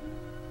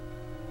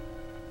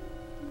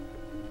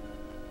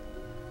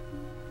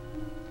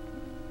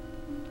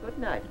 Good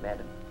night,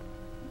 madam.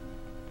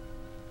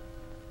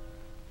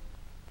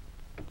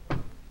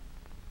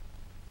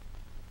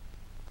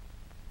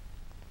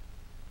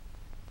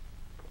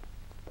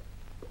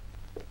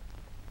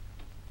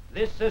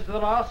 This is the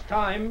last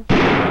time.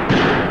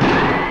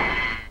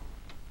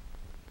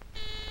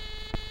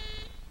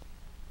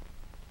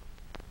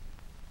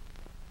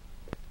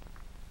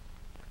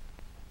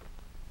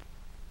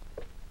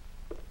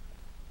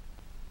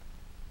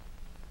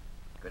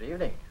 Good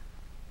evening.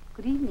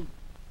 Good evening.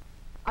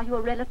 Are you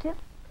a relative?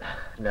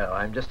 No,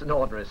 I'm just an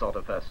ordinary sort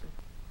of person.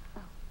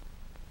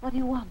 What do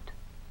you want?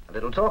 A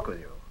little talk with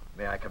you.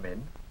 May I come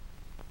in?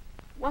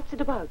 What's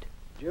it about?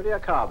 Julia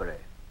Carberry.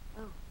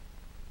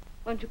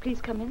 Won't you please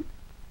come in?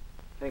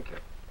 Thank you.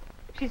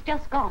 She's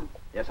just gone.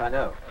 Yes, I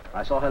know.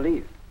 I saw her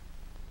leave.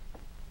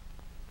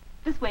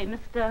 This way,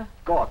 Mr.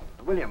 Gordon.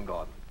 William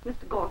Gordon.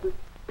 Mr. Gordon.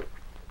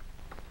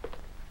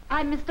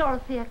 I'm Miss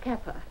Dorothea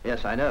Kepper.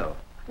 Yes, I know.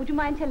 Would you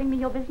mind telling me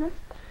your business?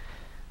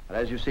 Well,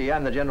 as you see,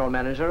 I'm the general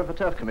manager of a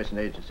turf commission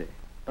agency.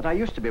 But I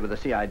used to be with the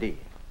CID.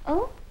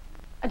 Oh?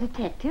 A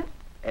detective?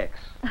 X.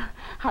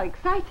 How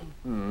exciting.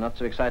 Not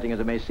so exciting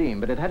as it may seem,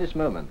 but it had its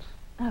moments.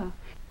 Oh.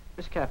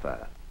 Miss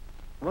Kepper,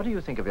 what do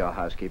you think of your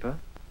housekeeper?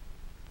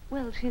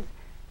 Well, she's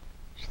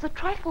a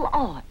trifle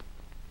odd.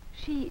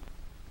 She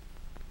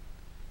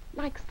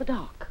likes the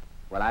dark.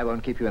 Well, I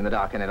won't keep you in the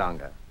dark any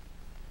longer.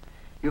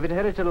 You've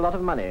inherited a lot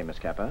of money, Miss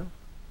Kepper.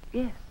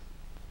 Yes.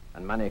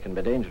 And money can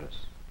be dangerous.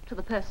 To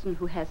the person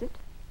who has it?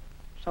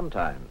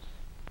 Sometimes.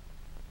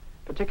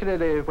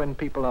 Particularly when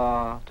people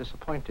are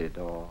disappointed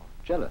or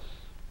jealous.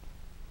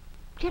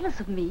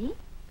 Jealous of me?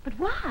 But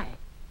why?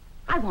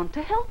 I want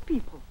to help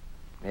people.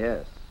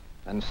 Yes.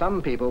 And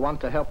some people want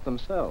to help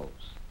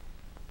themselves.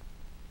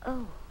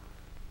 Oh.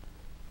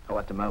 Oh,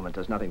 at the moment,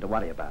 there's nothing to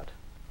worry about.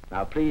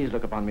 Now, please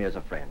look upon me as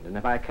a friend, and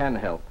if I can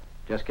help,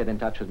 just get in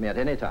touch with me at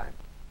any time.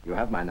 You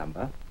have my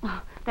number.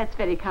 Oh, that's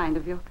very kind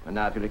of you. And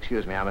now, if you'll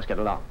excuse me, I must get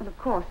along. Well, of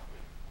course.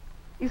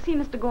 You see,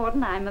 Mr.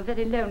 Gordon, I'm a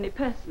very lonely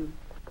person.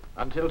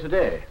 Until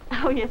today.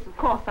 Oh, yes, of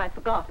course, I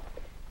forgot.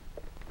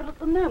 But at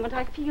the moment,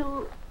 I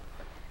feel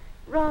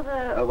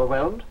rather...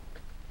 Overwhelmed?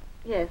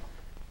 Yes.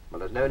 Well,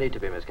 there's no need to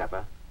be, Miss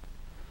Kepper.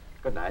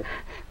 Good night.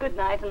 Good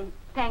night, and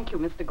thank you,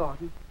 Mr.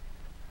 Gordon.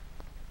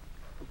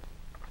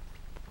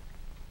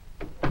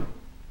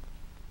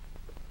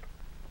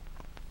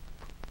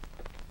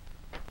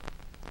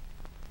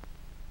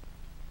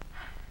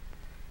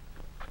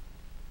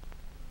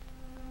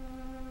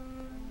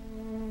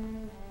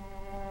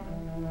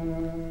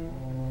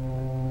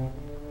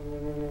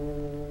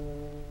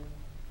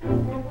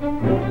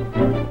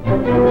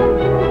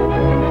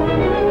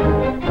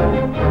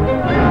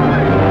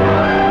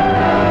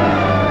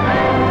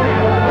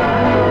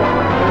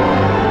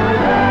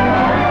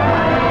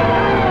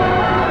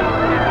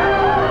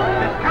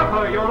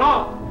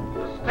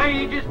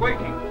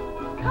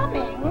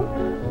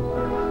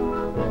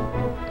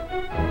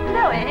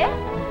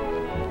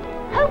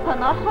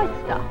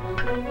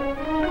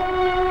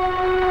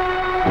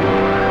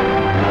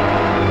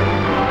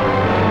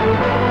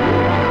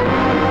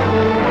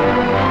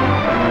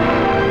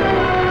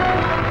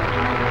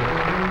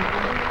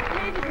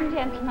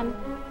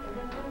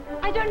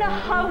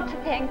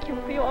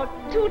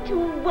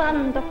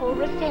 Wonderful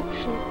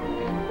reception.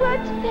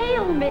 Words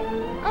fail me.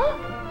 Oh,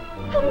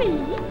 for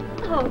me?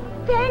 Oh,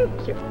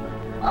 thank you.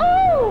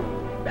 Oh,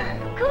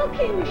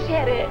 cooking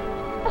sherry.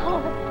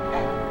 Oh,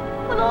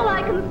 well, all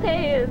I can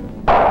say is,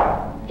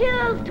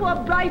 here's to a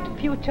bright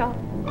future.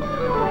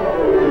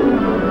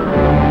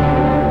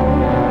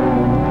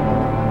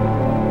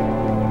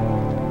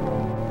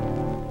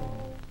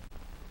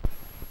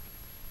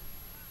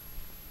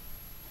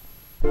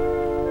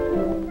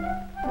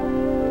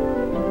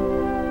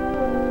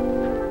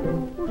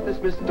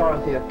 Miss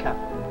Dorothea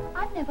Kepper.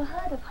 I've never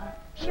heard of her.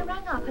 She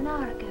rang up an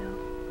hour ago.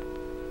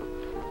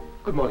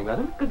 Good morning,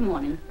 madam. Good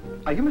morning.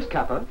 Are you Miss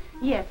Kepper?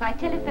 Yes, I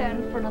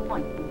telephoned for an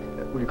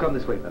appointment. Will you come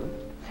this way, madam?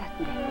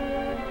 Certainly.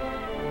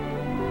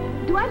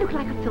 Do I look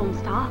like a film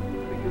star?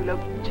 You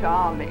look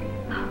charming.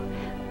 Oh,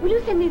 will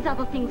you send these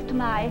other things to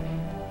my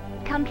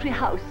country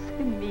house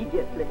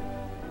immediately?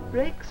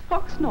 Rake's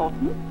Fox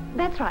Norton?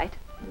 That's right.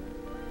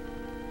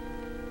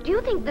 Do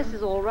you think this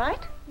is all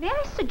right? May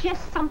I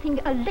suggest something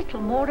a little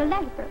more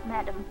elaborate,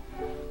 madam?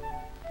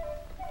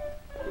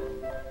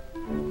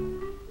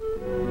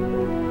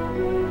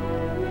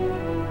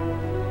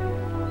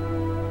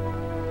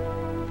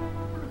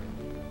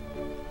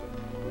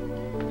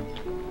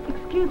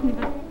 Excuse me,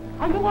 but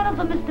are you one of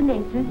the Mr.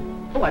 Laces?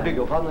 Oh, I beg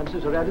your pardon. I'm so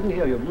sorry. I didn't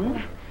hear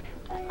you.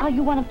 Are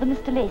you one of the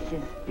Mr.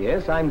 Laces?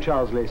 Yes, I'm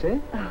Charles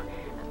Lacey. Oh,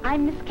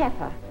 I'm Miss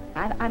Kepper.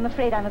 I'm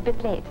afraid I'm a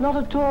bit late. Not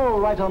at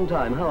all. Right on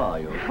time. How are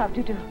you? How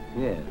do you do?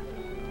 Yes.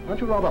 Aren't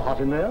you rather hot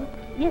in there?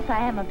 Yes,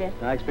 I am a bit.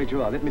 I expect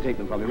you are. Let me take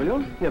them from you, will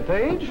you? Here,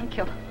 Paige. Thank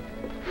you.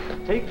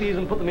 Take these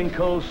and put them in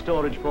cold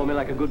storage for me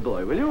like a good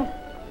boy, will you?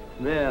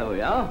 There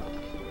we are.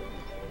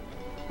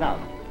 Now,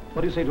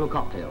 what do you say to a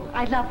cocktail?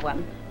 I'd love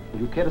one. Would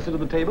you care to sit at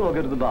the table or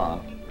go to the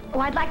bar? Oh,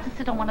 I'd like to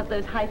sit on one of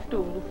those high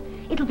stools.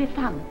 It'll be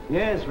fun.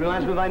 Yes,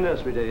 reminds me of my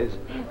nursery days.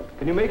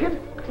 Can you make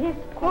it? Yes.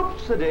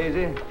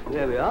 Oops-a-daisy.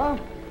 There we are.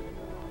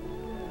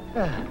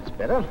 That's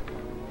better.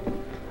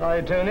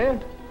 Hi, Tony.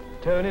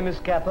 Tony, Miss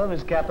Capper,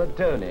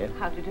 Tony.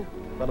 How do you do?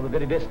 One of the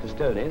very best is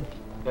Tony.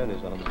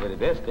 Tony's one of the very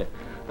best.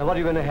 Now, what are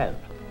you going to have?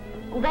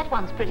 Oh, that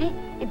one's pretty.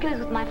 It goes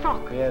with my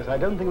frock. Yes, I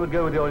don't think it would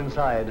go with your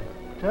inside.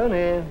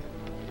 Tony,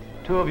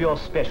 2 of your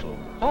specials.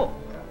 Oh,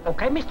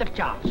 okay, Mr.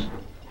 Charles.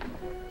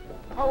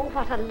 Oh,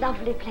 what a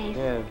lovely place.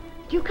 Yeah.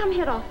 Do you come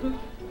here often?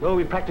 Oh,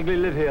 we practically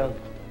live here.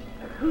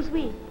 Who's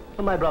we?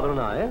 Well, my brother and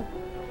I.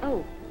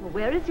 Oh, well,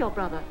 where is your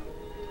brother?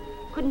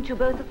 Couldn't you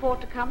both afford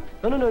to come?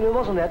 No, it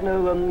wasn't that.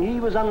 No, he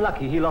was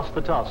unlucky. He lost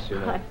the toss, you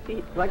know. I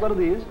see. Like one of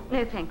these?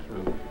 No, thank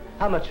you.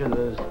 How much are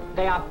those?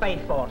 They are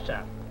paid for,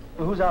 sir.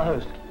 Well, who's our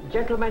host?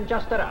 Gentleman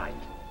just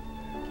arrived.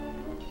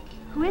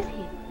 Who is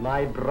he?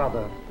 My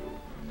brother.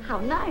 How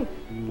nice.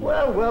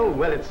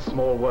 Well, it's a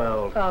small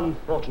world.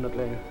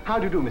 Unfortunately. How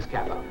do you do, Miss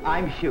Capper?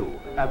 I'm Hugh,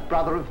 a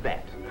brother of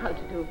that. How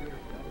do you do?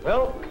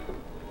 Well,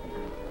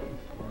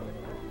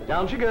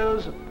 down she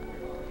goes.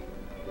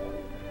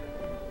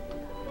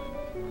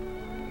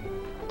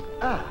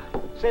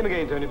 Same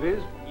again, Tony,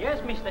 please. Yes,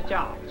 Mr.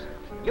 Charles.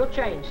 Your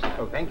change, sir.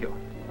 Oh, thank you.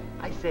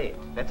 I say,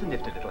 that's a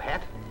nifty little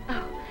hat.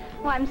 Oh,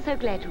 well, I'm so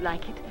glad you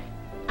like it.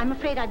 I'm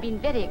afraid I've been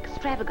very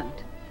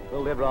extravagant.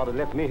 Well, Everard had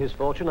left me his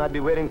fortune. I'd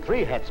be wearing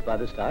 3 hats by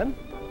this time.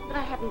 But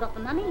I haven't got the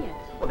money yet.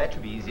 Well, that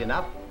should be easy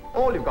enough.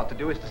 All you've got to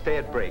do is to stay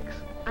at Briggs.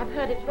 I've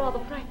heard it's rather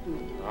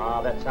frightening.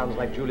 Ah, that sounds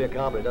like Julia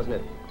Carberry, doesn't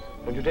it?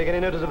 Don't you take any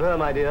notice of her,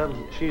 my dear.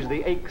 She's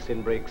the aches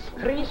in Briggs.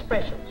 3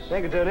 specials.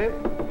 Thank you, Tony.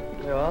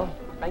 There you are.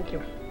 Thank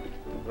you.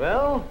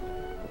 Well?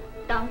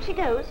 Down she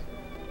goes.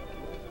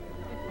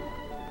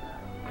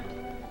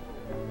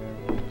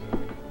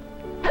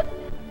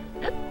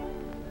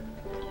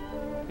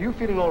 You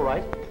feeling all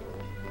right?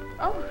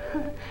 Oh,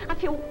 I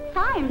feel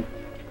fine.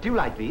 Do you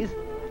like these?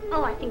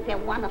 Oh, I think they're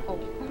wonderful.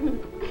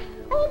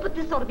 Oh, but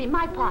this ought to be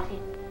my party.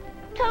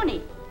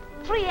 Tony,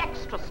 3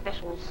 extra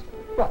specials.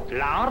 What,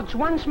 large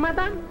ones,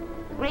 madame?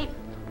 Great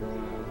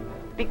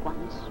big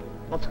ones.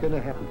 What's going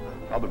to happen?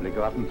 Probably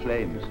go up in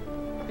flames.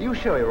 Are you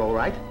sure you're all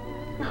right?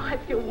 Oh, I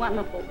feel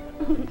wonderful.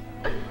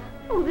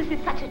 Oh, this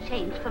is such a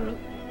change for me.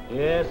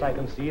 Yes, I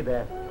can see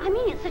that. I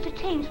mean, it's such a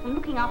change from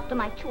looking after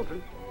my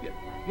children.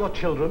 Your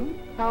children?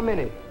 How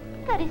many?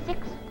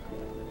 36.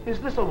 Is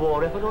this a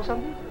war effort or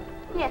something?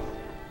 Yes.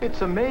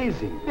 It's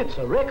amazing. It's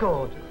a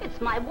record.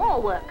 It's my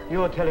war work.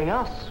 You're telling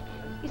us?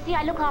 You see,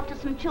 I look after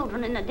some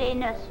children in a day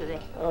nursery.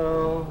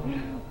 Oh.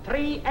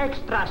 3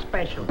 extra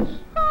specials.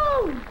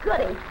 Oh,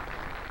 goody.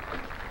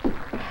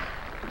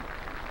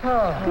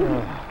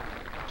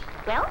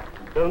 Well?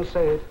 Don't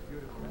say it.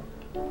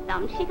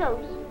 Down she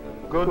goes.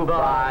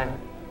 Goodbye.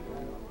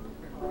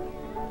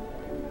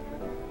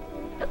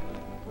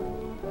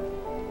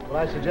 Well,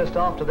 I suggest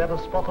after that a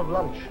spot of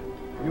lunch.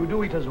 You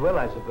do eat as well,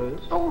 I suppose.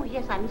 Oh,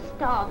 yes, I'm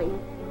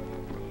starving.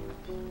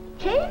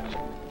 Change?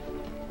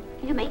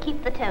 You may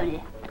keep the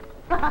Tony.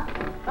 No.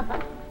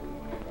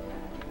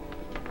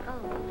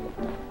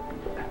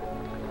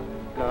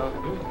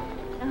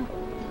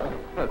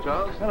 Hello,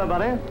 Charles. Hello,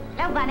 Bunny.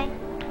 Hello, Bunny.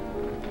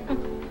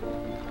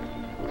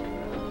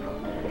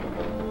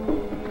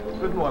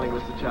 Good morning,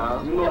 Mr.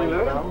 Charles. Good morning,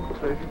 Louis.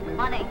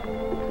 Morning.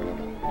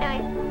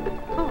 Louis.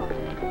 Oh.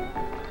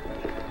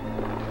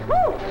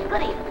 Woo,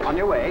 goody. On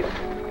your way.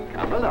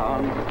 Come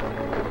along.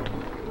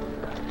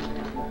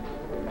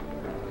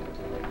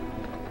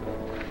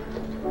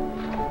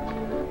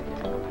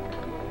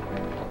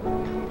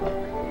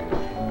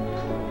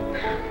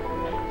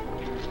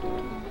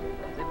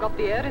 They've got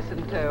the heiress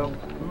in tow.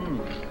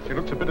 She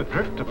looks a bit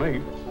adrift to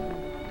me.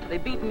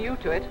 They've beaten you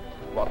to it.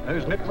 What,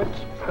 those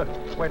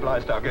nitwits? Wait till I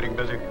start getting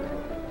busy.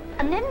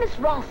 And then Miss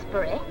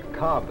Rossbury.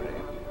 Carberry.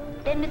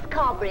 Then Miss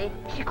Carberry.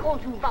 She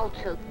calls you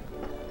vultures.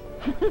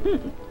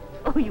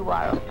 Oh, you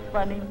are a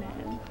funny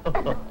man.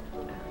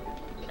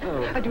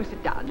 Do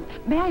sit down.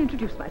 May I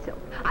introduce myself?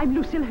 I'm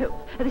Lucille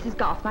Hope. This is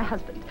Garth, my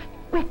husband.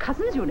 We're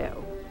cousins, you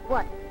know.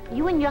 What,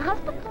 you and your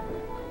husband?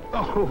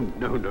 Oh,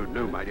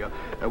 no, my dear.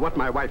 What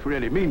my wife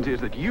really means is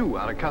that you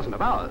are a cousin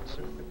of ours.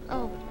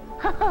 Oh.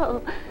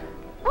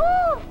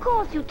 Oh, of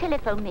course, you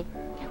telephoned me.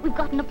 We've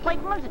got an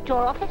appointment at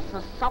your office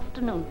this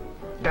afternoon.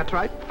 That's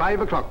right,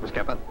 5 o'clock, Miss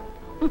Capper.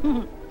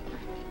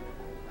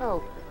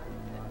 Oh.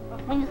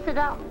 Will you sit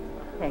down?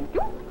 Thank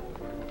you.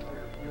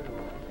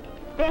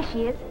 There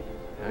she is.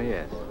 Oh,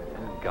 yes.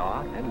 And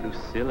Garth and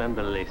Lucille and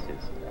the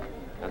Laces.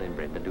 Now then,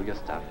 Brenda, do your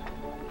stuff.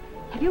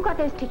 Have you got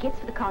those tickets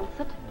for the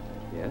concert?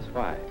 Yes,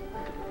 why?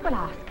 Well,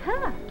 ask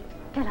her.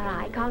 Tell her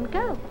I can't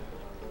go.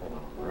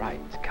 Right,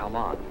 come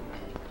on.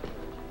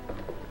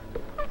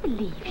 I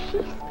believe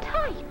she's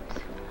tight.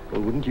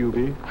 Well, wouldn't you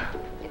be?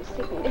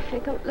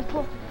 Insignificant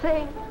little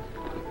thing.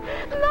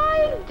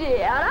 My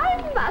dear,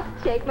 I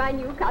must shake my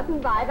new cousin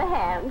by the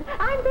hand.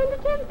 I'm Brenda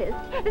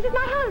Tempest. This is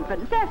my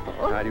husband,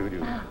 Cecil. How do you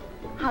do?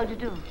 How do you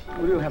do?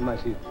 Will you have my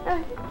seat?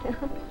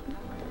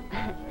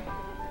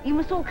 You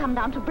must all come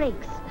down to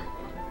breaks.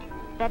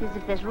 That is,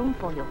 if there's room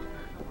for you.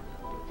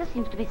 There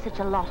seems to be such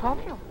a lot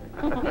of you.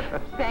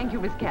 Thank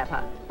you, Miss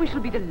Capper. We shall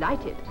be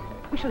delighted.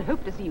 We shall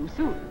hope to see you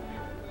soon.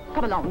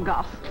 Come along,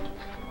 Gus.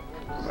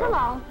 So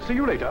long. See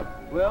you later.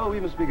 Well, we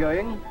must be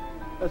going.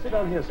 Sit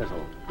down here,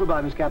 Cecil.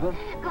 Goodbye, Miss Capper.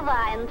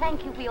 Goodbye, and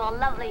thank you for your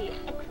lovely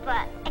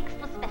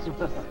extra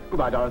specials.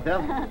 Goodbye,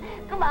 Dorothea.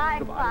 Goodbye.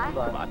 Goodbye.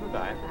 Goodbye.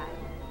 Goodbye.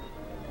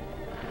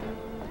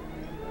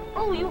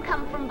 Oh, you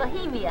come from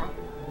Bohemia.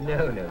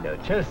 No,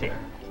 Chelsea.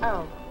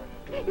 Oh.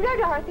 You know,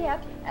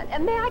 Dorothea,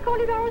 may I call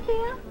you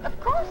Dorothea? Of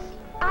course.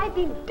 I've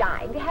been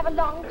dying to have a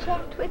long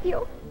chat with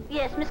you.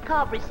 Yes, Miss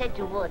Carberry said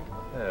you would.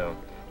 Oh.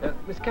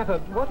 Miss Capper,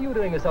 what are you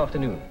doing this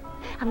afternoon?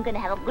 I'm going to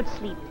have a good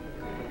sleep.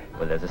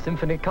 Well, there's a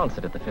symphony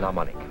concert at the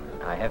Philharmonic.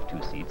 I have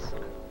 2 seats.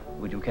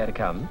 Would you care to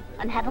come?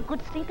 And have a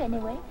good sleep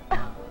anyway.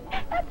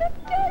 That's a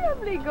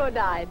terribly good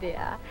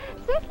idea.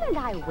 Cecil and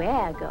I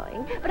were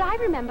going, but I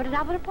remembered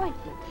another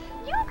appointment.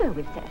 You go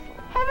with Cecil.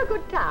 Have a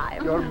good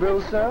time. Your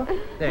bill, sir?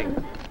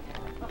 Thanks.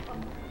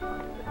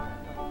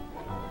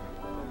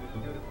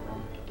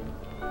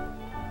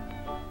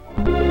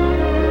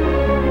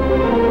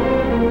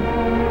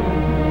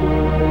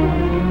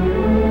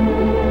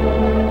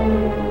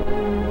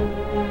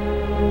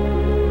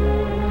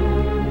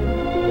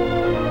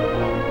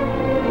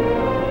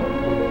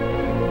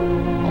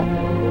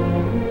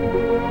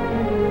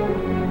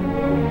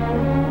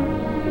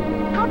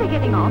 How are they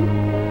getting on?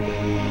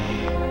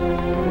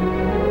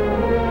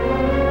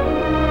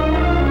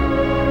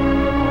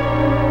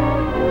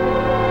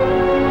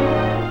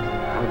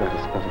 How about a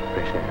spot of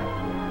fresh air?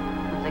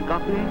 Have they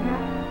gotten in here?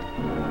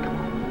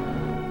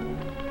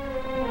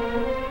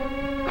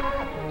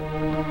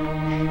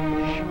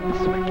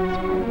 This way.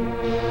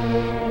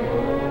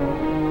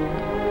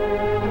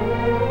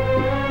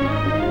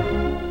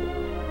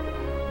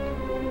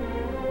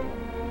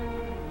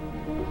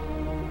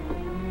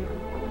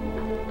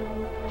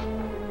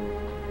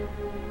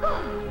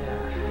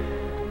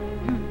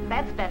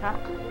 That's better.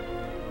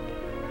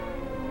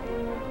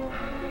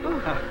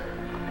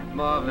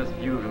 Marvelous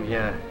view from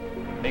here.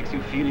 Makes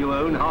you feel you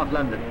own half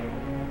London.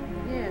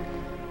 Yes.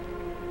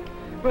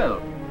 Well,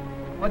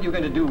 what are you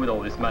going to do with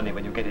all this money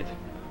when you get it?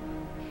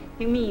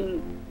 You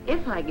mean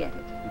if I get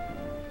it?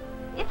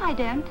 If I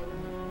don't,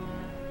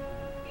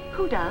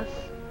 who does?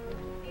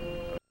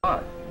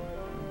 Us.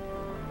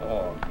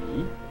 Or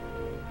me.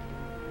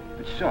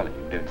 But surely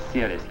you don't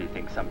seriously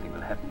think something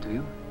will happen to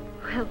you?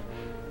 Well,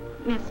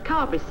 Miss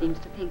Carberry seems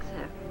to think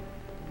so.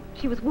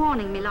 She was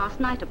warning me last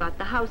night about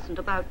the house and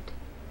about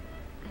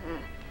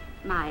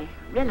my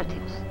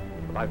relatives.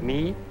 About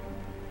me?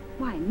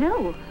 Why,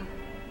 no.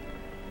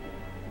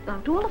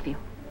 About all of you.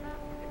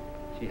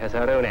 She has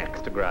her own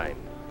axe to grind.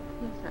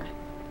 Yes,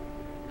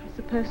 I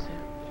suppose so.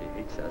 She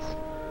hates us.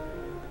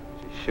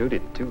 She showed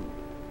it, too,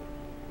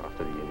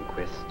 after the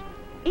inquest.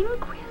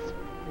 Inquest?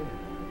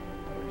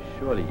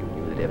 Surely you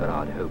knew that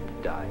Everard Hope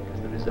died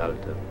as the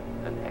result of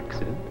an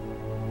accident?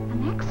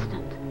 An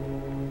accident?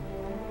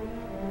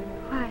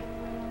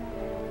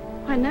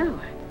 Why, no.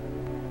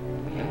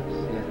 Yes,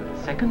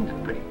 the second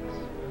that breaks.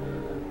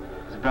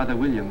 His brother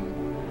William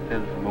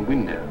fell from a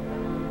window,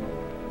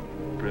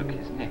 broke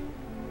his neck.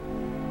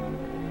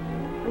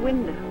 A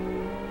window.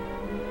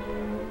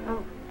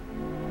 Oh.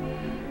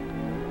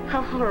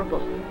 How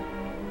horrible.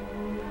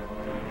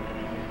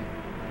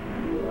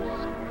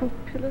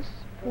 Scrupulous,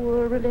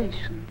 poor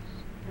relations.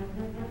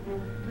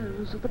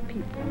 Those are the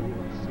people we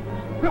must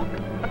surround. Look!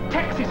 A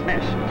taxi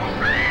smash!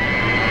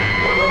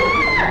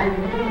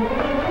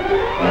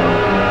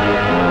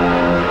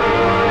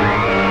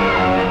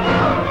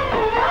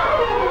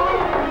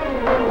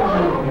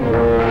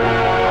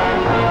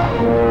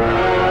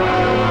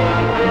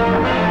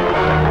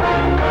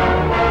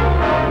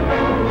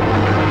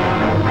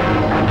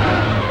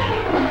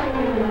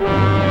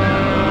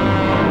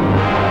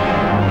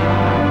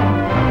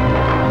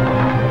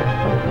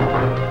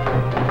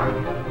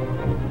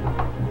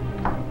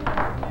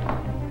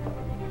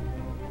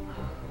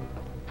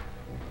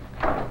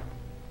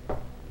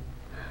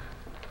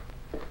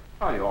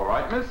 Are you all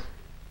right, miss?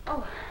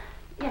 Oh,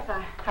 yes,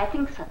 I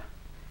think so.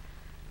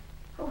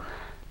 Oh,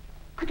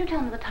 could you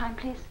tell me the time,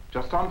 please?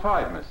 Just on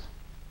 5, miss.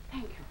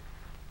 Thank you.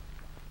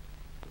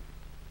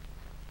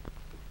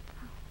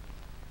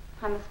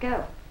 I must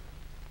go.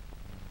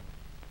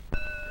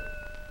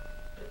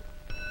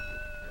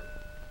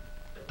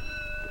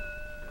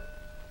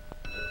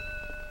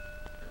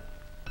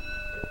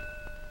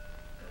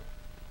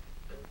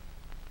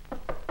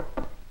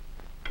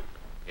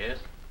 Yes?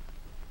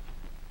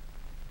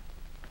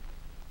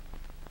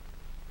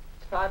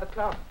 It's 5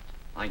 o'clock.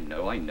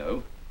 I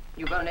know.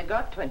 You've only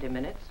got 20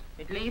 minutes.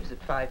 It leaves at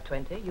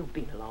 5:20. You've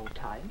been a long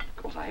time.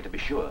 Of course, I had to be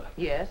sure.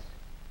 Yes.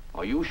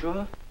 Are you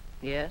sure?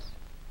 Yes.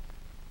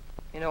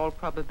 In all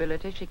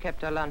probability, she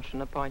kept her luncheon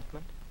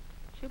appointment.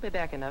 She'll be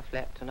back in her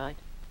flat tonight.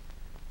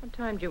 What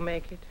time do you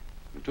make it?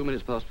 2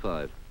 minutes past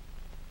 5.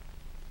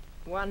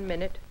 1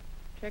 minute.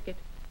 Check it.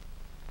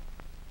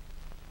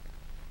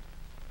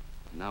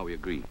 Now we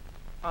agree.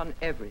 On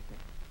everything.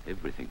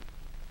 Everything.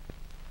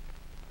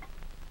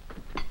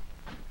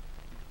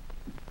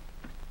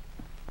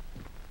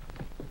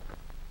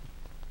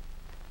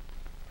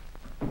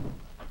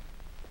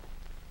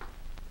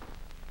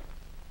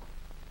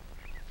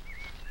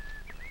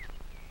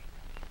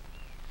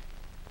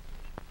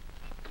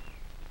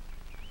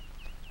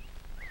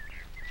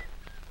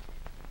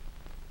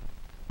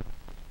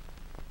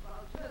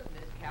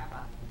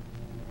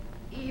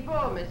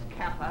 Evil, Miss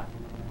Capper.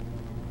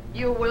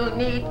 You will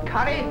need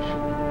courage.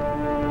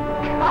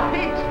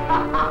 Courage!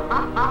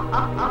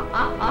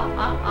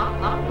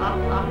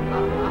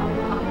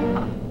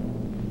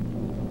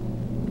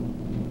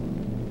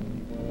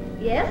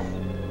 Yes,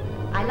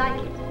 I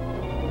like it.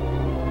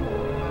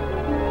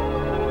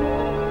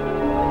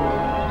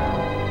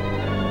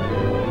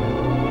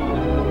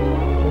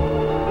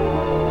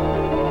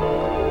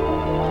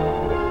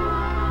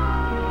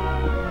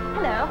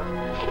 Hello.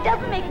 It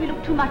doesn't make me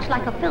look too much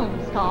like a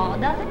film star,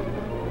 does it?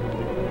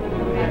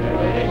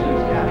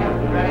 Congratulations, Capper.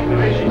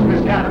 Congratulations,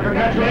 Miss Capper.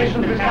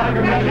 Congratulations, Miss Capper.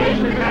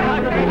 Congratulations, Miss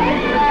Capper.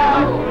 Congratulations, Miss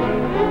Capper.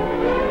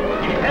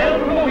 He fell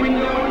from a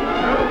window and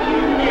broke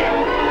his neck.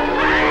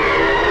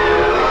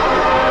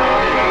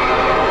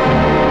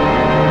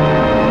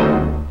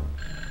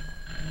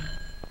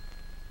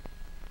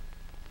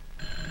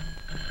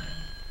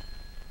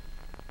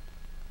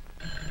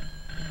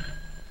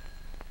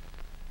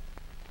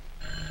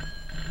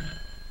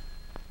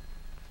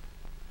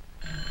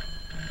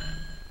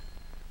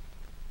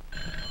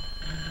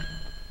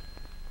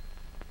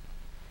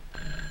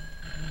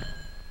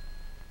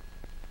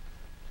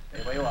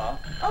 Stay where you are.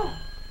 Oh.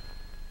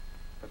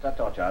 Put that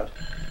torch out.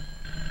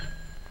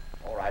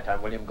 All right,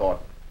 I'm William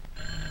Gordon.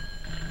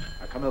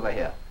 Now come over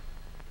here.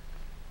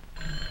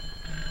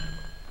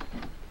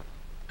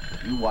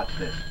 You watch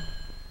this.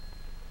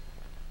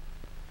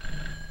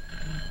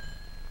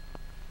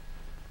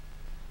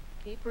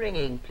 Keep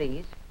ringing,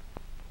 please.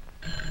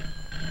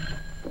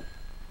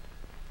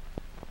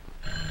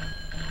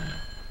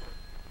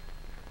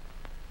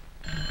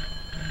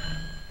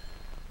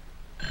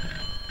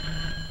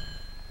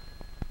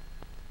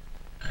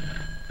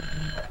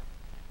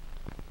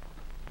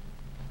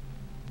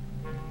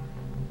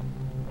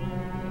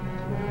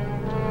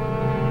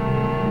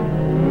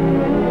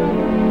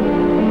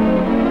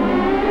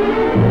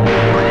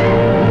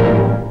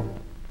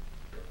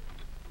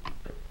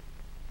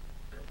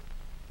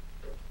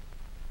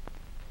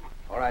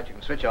 All right, you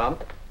can switch on.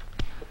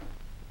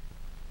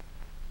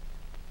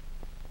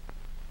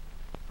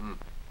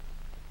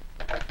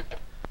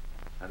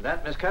 And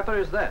that, Miss Capper,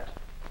 is that.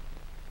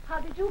 How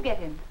did you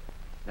get in?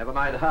 Never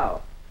mind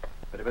how.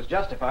 But it was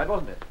justified,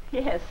 wasn't it?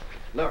 Yes.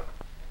 Look,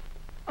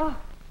 Oh,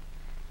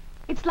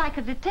 it's like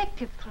a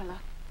detective thriller.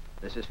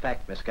 this is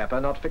fact, Miss Capper,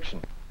 not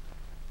fiction.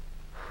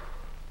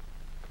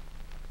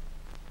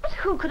 But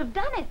who could have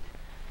done it?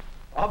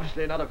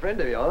 Obviously not a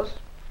friend of yours.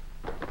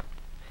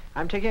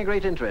 I'm taking a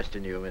great interest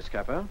in you, Miss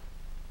Capper.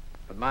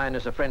 But mine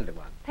is a friendly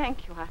one.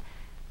 Thank you.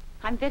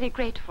 I'm very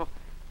grateful.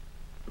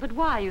 But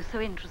why are you so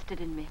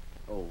interested in me?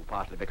 Oh,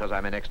 partly because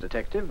I'm an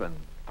ex-detective, and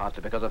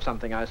partly because of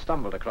something I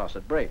stumbled across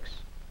at Breaks.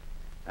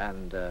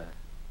 And,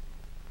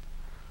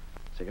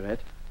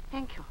 cigarette?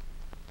 Thank you.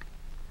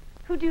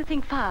 Who do you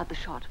think fired the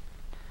shot?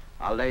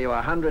 I'll lay you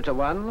 100 to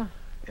 1.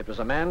 It was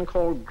a man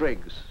called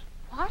Griggs.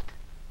 What?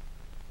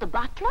 The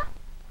butler?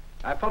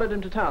 I followed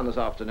him to town this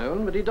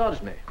afternoon, but he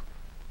dodged me.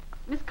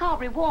 Miss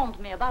Carberry warned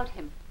me about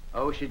him.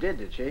 Oh, she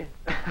did she?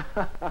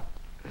 Why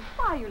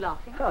are you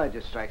laughing? Oh, it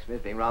just strikes me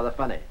as being rather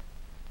funny.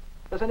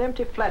 There's an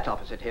empty flat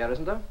opposite here,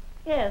 isn't there?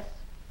 Yes.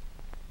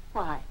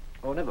 Why?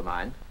 Oh, never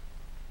mind.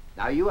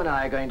 Now, you and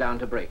I are going down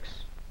to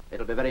Breaks.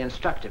 It'll be very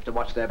instructive to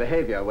watch their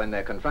behavior when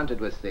they're confronted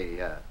with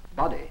the,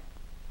 body.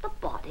 The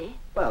body?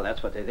 Well,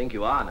 that's what they think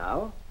you are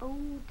now. Oh,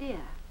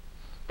 dear.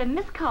 Then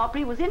Miss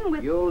Carberry was in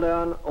with... You'll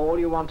learn all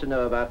you want to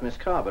know about Miss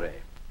Carberry.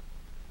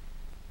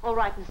 All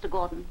right, Mr.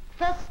 Gordon.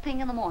 First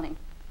thing in the morning.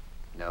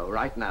 No,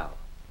 right now.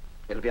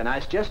 It'll be a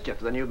nice gesture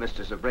for the new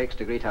mistress of Breaks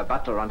to greet her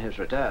butler on his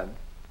return.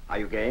 Are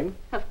you game?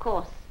 Of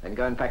course. Then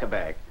go and pack a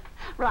bag.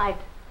 Right.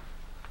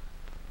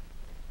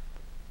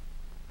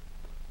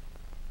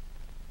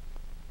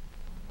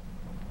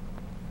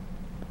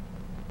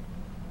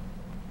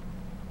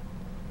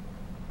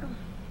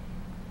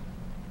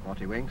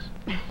 Naughty winks?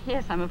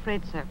 Yes, I'm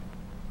afraid so.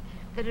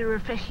 Very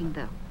refreshing,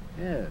 though.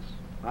 Yes,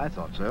 I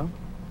thought so.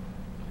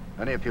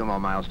 Only a few more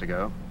miles to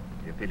go.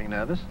 You feeling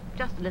nervous?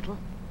 Just a little.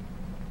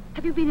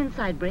 Have you been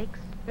inside Breaks?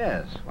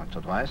 Yes, once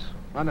or twice.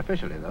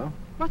 Unofficially, though.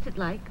 What's it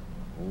like?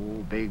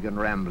 Oh, big and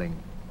rambling.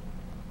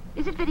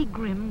 Is it very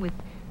grim with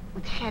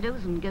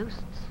shadows and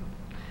ghosts?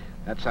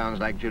 That sounds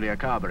like Julia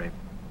Carberry.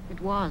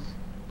 It was.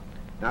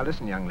 Now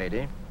listen, young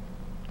lady.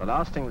 The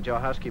last thing that your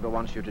housekeeper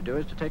wants you to do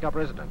is to take up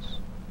residence.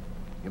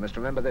 You must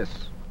remember this.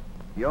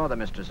 You're the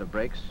mistress of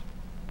Brakes,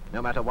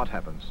 no matter what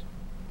happens.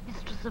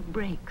 Mistress of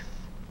Brakes.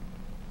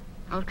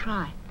 I'll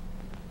try.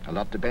 A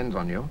lot depends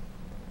on you,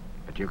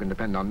 but you can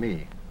depend on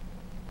me.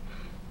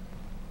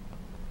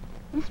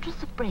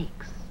 Mistress of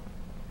Brakes.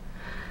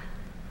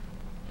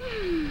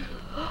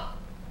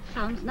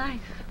 Sounds nice.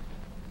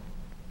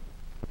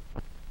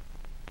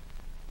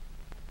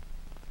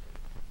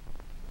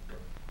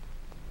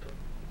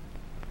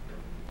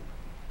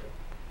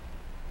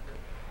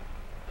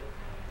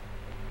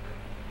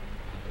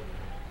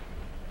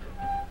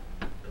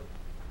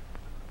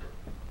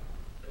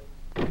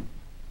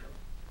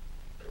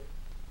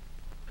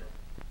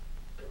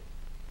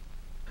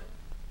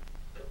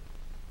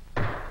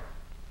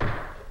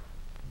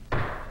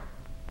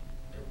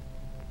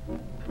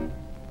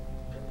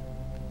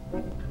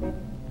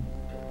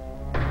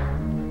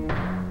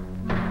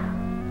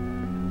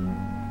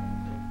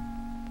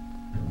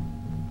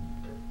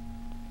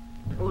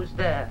 Who's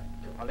there?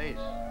 Police.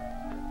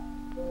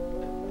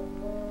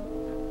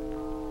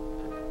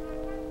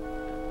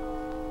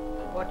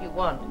 What do you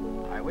want?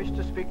 I wish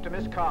to speak to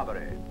Miss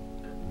Carberry.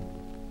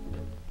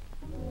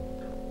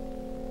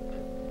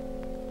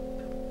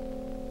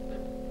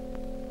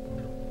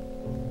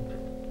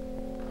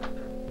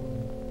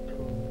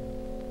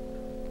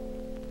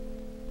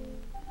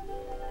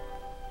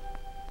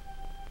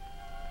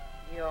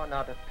 You're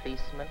not a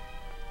policeman.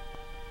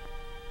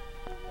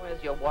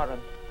 Where's your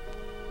warrant?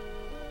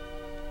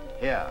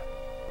 Here.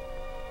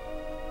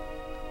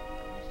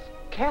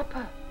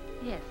 Capper.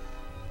 Yes.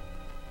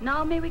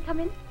 Now may we come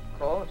in? Of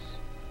course.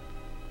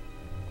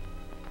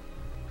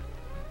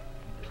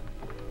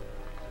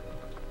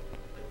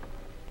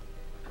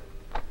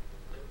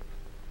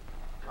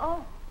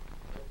 Oh.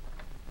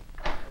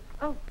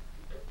 Oh.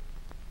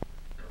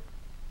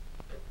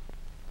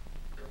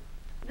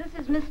 This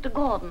is Mr.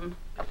 Gordon,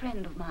 a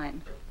friend of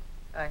mine.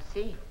 I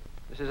see.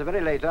 This is a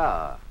very late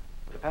hour,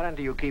 but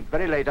apparently you keep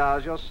very late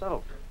hours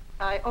yourself.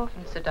 I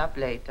often sit up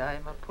late.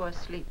 I'm a poor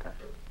sleeper.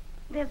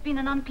 There's been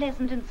an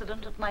unpleasant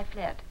incident at my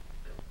flat.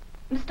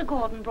 Mr.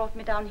 Gordon brought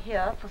me down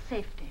here for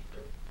safety.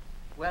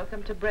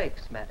 Welcome to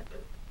Brakes, madam.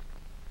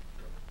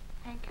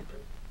 Thank you.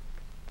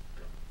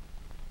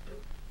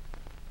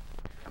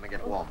 Come and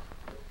get warm.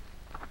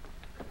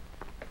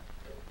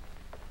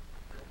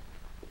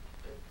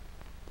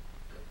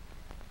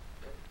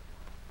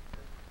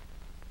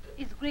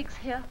 Is Griggs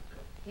here?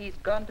 He's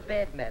gone to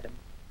bed, madam.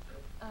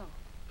 Oh.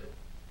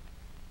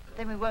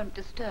 Then we won't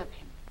disturb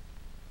him.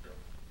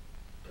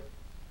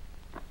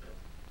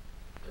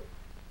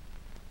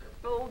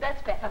 Oh,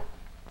 that's better.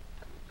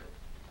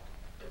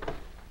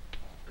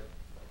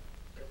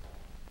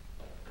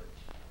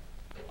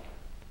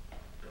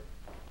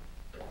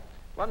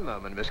 One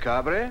moment, Miss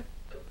Carberry.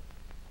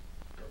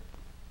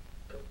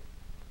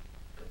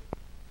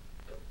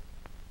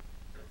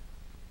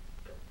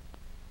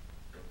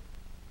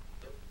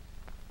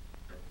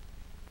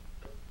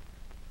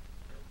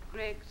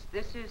 Griggs,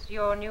 this is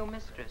your new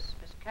mistress,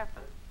 Miss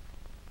Capper.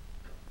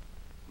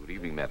 Good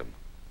evening, madam.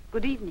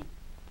 Good evening.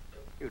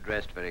 You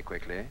dressed very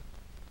quickly.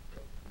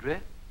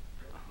 Dress?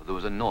 Oh, there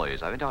was a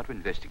noise. I went out to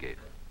investigate.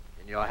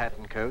 In your hat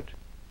and coat?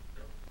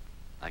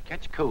 I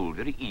catch cold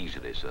very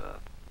easily, sir.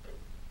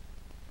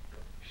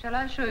 Shall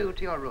I show you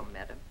to your room,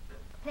 madam?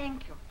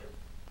 Thank you.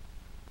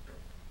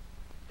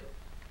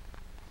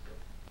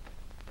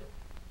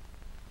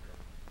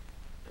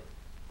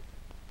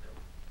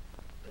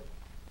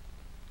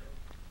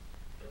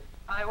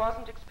 I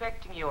wasn't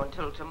expecting you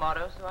until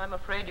tomorrow, so I'm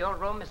afraid your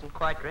room isn't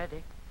quite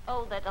ready.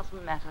 Oh, that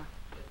doesn't matter.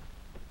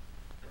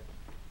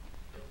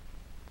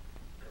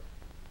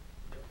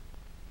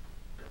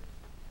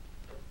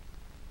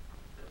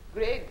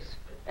 Griggs,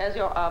 as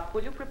you're up,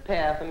 will you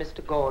prepare for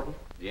Mr. Gordon?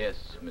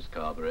 Yes, Miss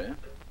Carberry.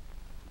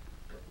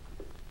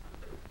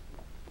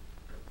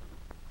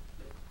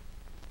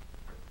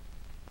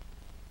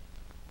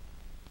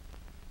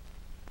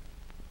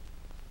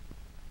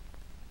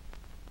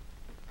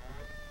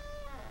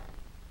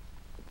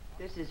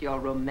 This is your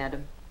room,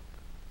 madam.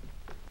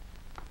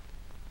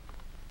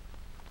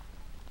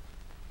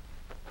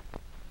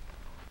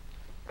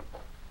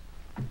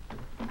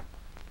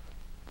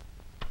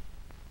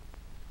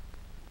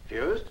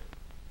 Fused?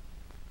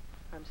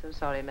 I'm so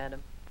sorry,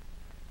 madam.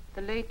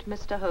 The late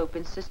Mr. Hope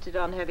insisted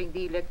on having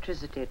the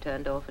electricity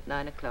turned off at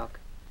 9 o'clock.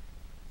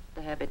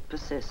 The habit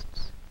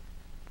persists.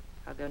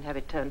 I'll go and have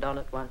it turned on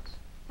at once.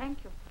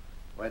 Thank you.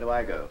 Where do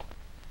I go?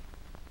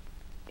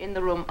 In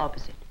the room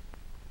opposite.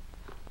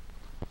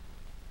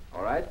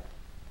 All right.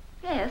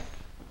 Yes.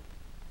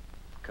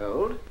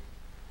 Cold?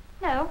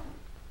 No.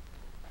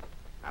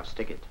 Now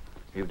stick it.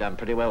 You've done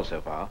pretty well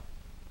so far.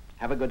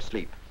 Have a good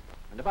sleep.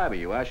 And if I were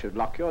you, I should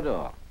lock your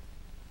door.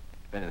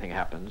 If anything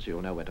happens,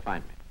 you'll know where to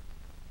find me.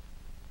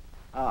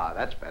 Ah,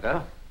 that's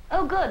better.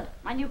 Oh, good.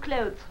 My new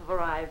clothes have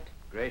arrived.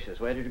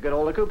 Gracious, where did you get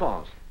all the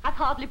coupons? I've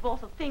hardly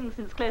bought a thing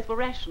since clothes were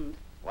rationed.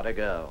 What a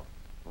girl.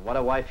 And what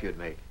a wife you'd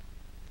make.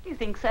 Do you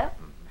think so?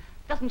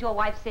 Doesn't your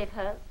wife save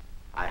hers?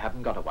 I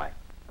haven't got a wife.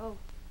 Oh,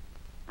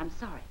 I'm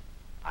sorry.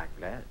 I'm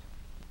glad.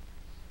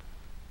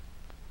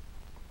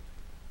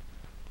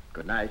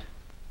 Good night.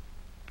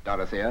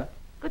 Dorothea.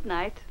 Good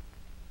night,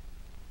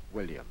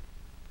 William.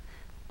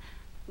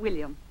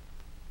 William.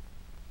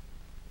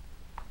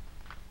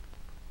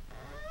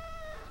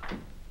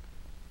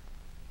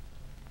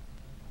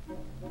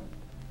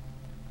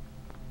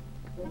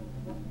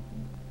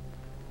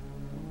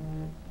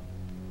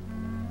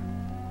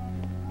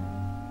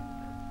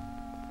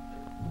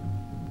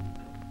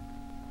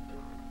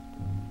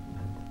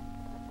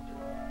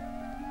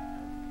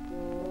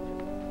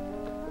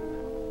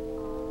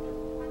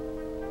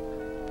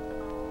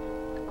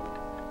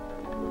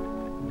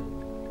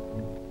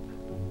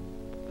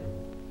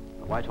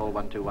 Whitehall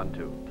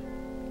 1212.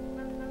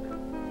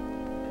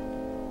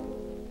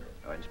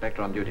 Oh,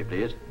 Inspector on duty,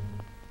 please.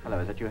 Hello,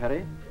 is that you,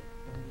 Harry?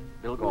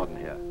 Bill Gordon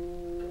here.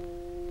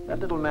 That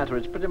little matter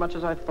is pretty much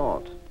as I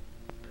thought.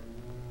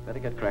 Better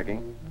get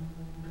cracking.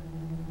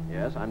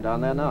 Yes, I'm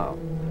down there now.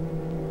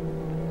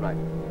 Right.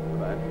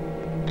 Goodbye.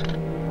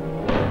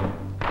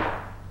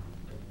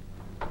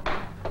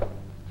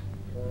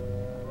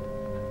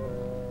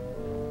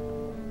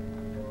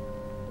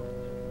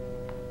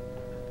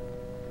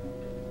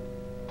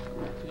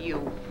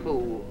 You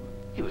fool.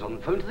 He was on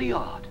the phone to the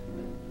yard.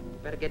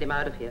 Better get him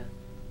out of here.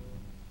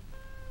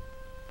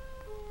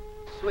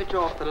 Switch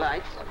off the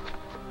lights.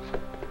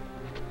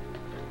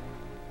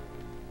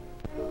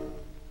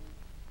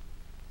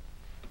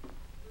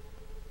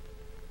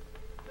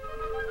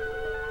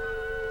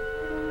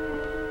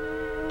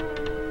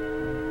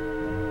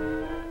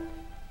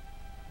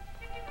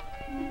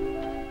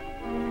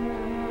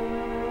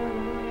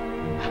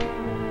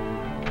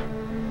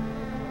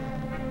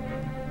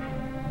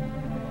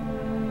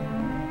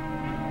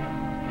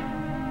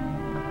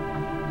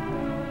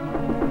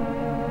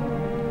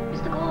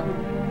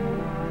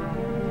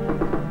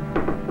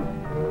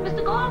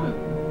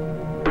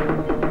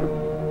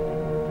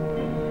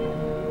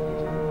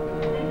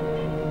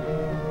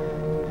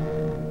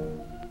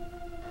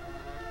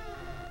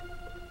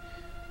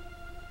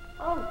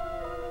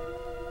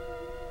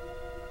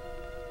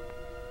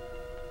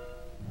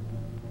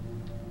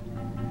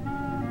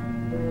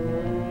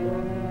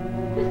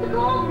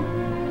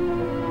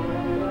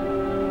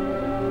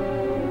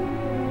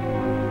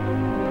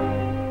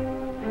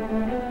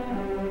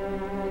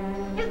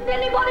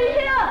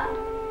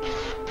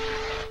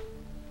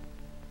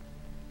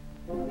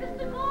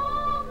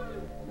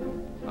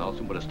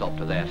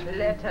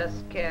 Let her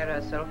scare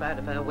herself out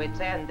of her wits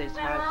and this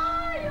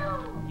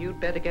house. You'd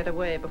better get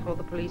away before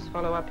the police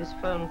follow up his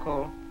phone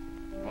call.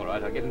 All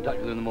right, I'll get in touch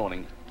with you in the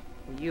morning.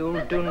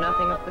 You'll do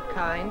nothing of the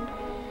kind.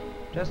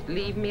 Just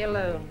leave me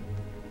alone.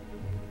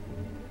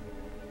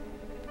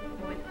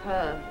 With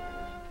her.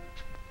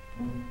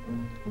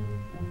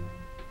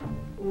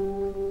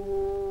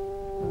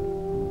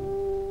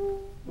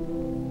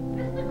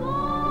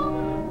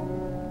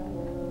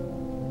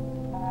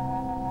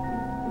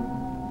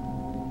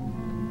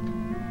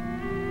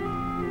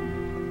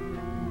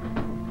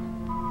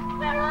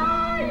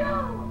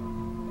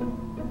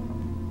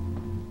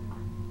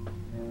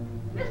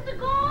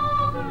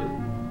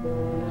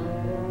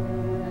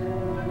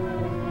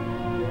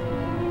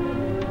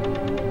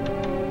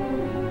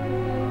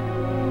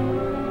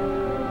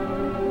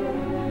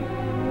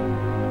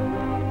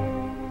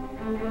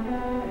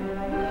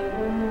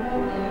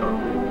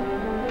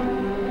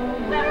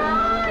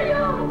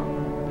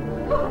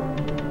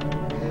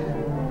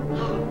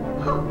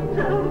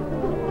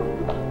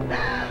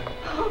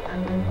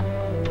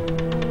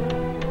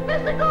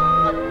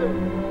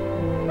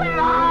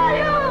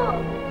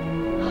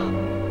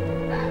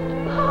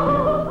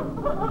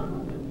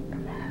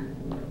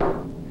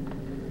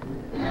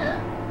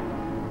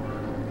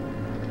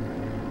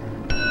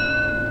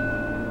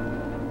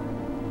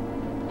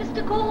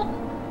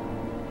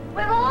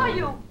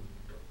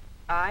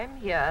 I'm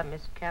here,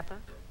 Miss Capper.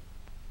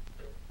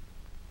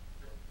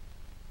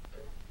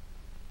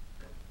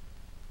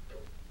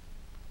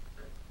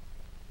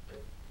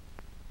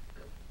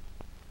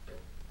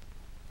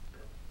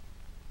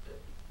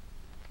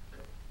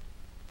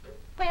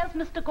 Where's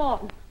Mr.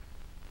 Gordon?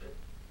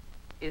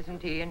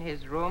 Isn't he in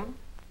his room?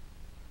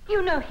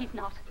 You know he's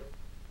not.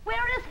 Where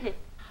is he?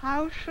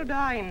 How should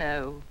I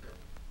know?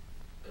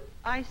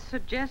 I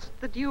suggest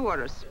that you are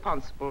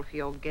responsible for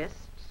your guests.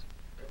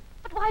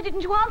 But why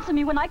didn't you answer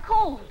me when I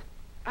called?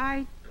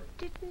 I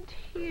didn't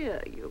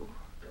hear you.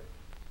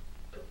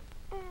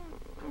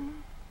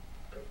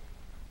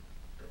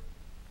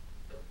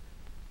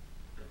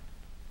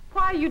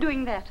 Why are you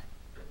doing that?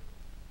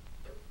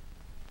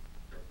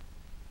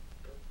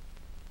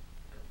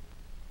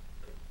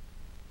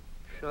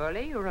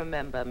 Surely you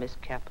remember, Miss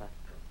Capper.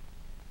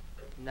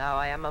 Now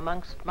I am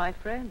amongst my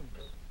friends.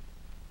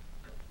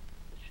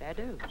 The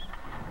shadows.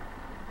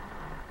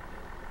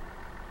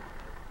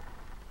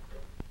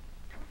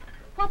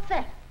 What's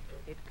that?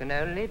 It can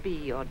only be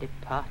your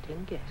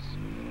departing guest.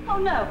 Oh,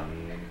 no.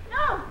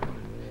 No!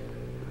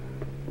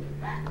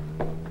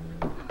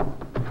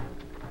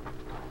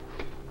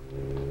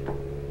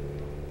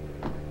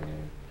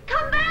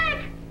 Come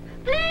back!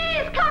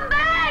 Please, come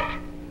back!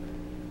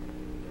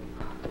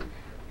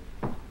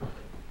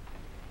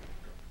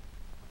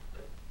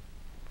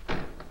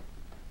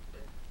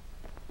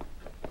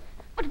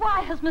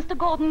 has Mr.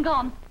 Gordon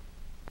gone?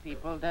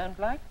 People don't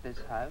like this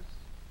house.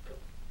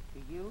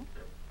 Do you?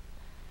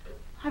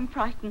 I'm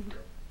frightened.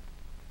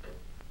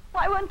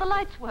 Why won't the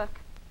lights work?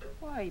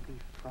 Why be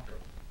frightened?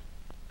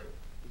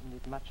 Isn't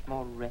it much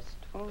more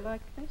restful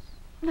like this?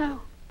 No.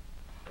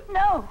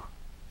 No.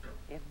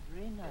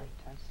 Every night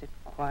I sit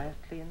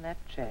quietly in that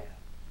chair,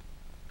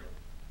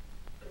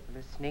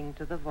 listening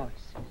to the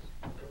voices.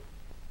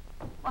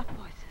 What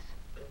voices?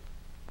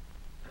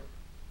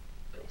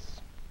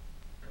 Listen.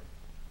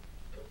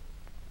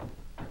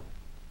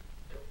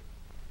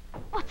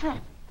 What's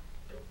that?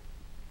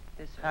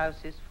 This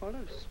house is full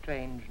of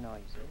strange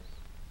noises.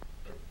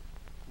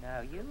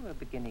 Now you are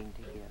beginning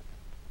to hear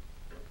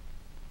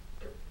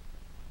them.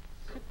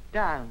 Sit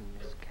down,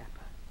 Miss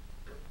Capper,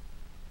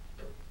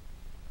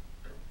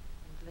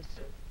 and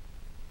listen.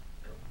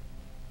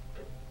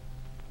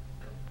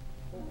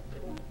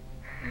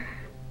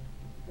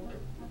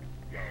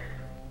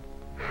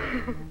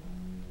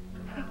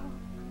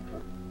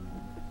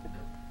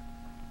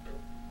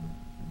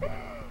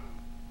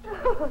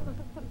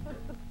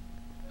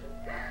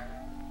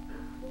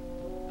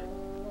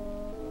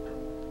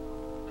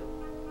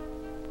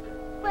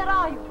 Where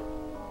are you?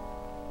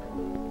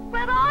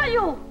 Where are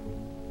you?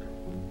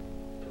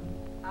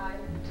 I'm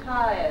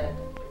tired.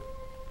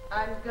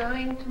 I'm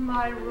going to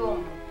my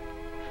room.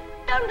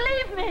 Don't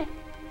leave me!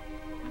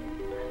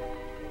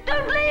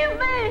 Don't leave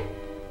me!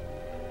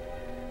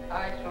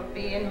 I shall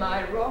be in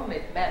my room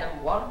if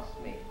Madam wants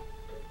me.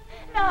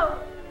 No!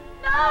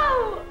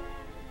 No!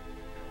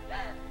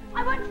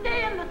 I won't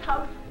stay in this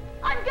house.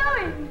 I'm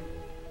going.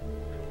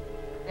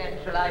 Then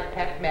shall I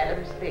pack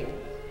Madam's things?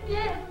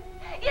 Yes!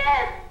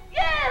 Yes!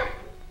 Yes!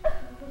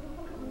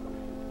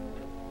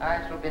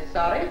 I shall be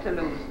sorry to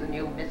lose the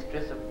new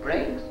mistress of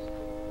Brakes.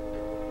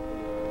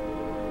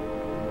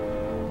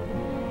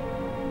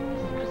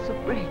 Mistress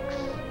of Brakes.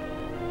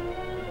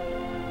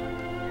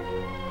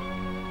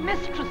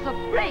 Mistress of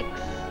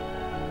Brakes.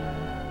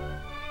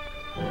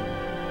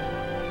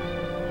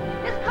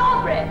 Miss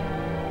Carberry.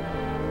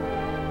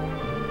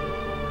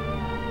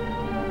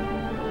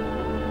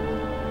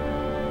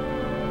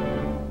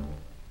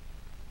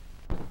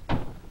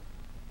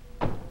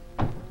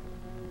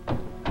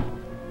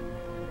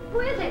 Who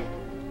is it?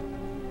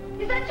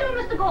 Is that you,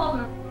 Mr.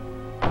 Gordon?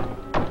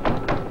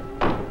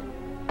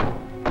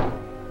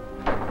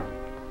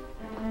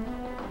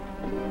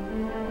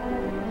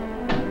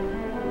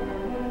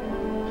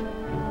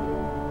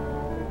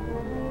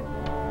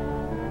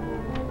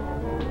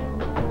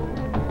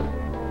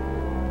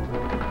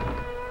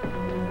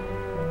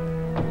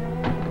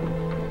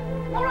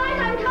 All right,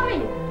 I'm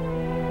coming.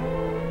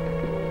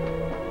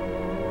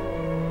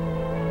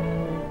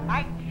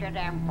 Lights, you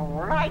damn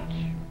fool, lights.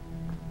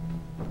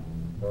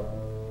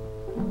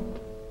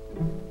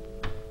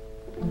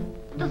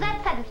 Does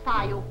that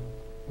satisfy you?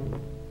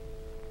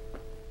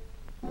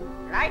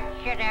 Lights,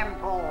 you damn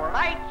fool,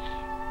 lights.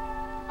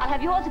 I'll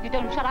have yours if you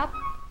don't shut up.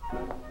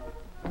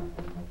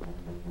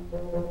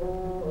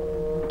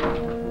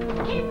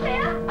 Keep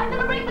clear! I'm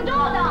going to break the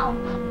door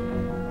down!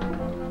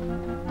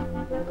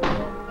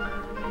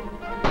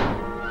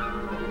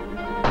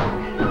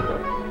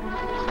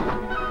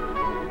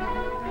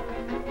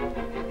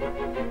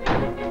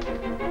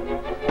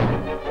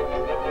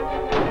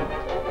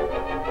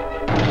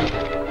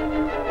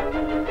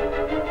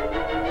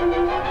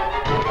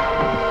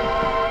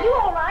 You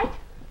all right?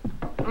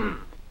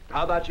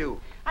 How about you?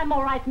 I'm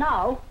all right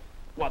now.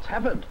 What's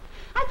happened?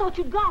 I thought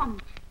you'd gone.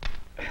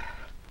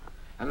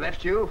 And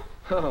left you?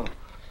 Oh,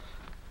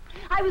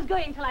 I was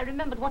going till I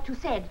remembered what you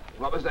said.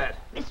 what was that?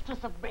 Mistress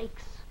of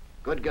Brakes.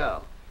 Good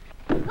girl.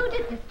 Who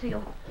did this to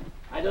you?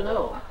 I don't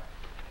know.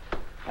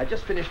 I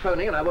just finished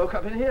phoning and I woke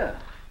up in here.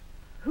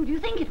 Who do you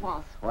think it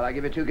was? Well, I'll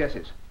give you two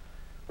guesses.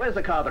 Where's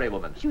the Carberry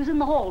woman? She was in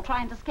the hall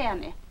trying to scare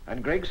me.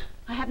 And Griggs?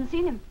 I haven't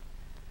seen him.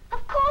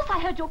 Of course I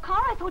heard your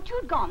car. I thought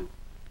you'd gone.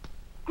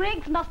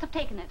 Griggs must have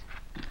taken it.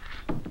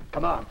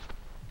 Come on.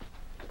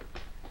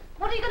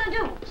 What are you going to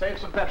do? Save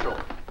some petrol.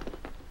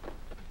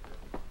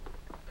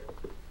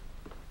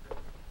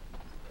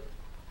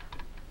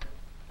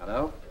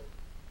 Hello?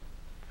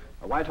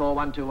 A Whitehall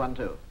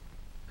 1212.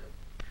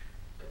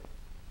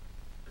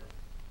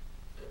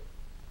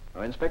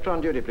 Oh, Inspector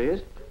on duty,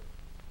 please.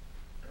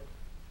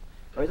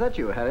 Oh, is that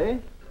you, Harry?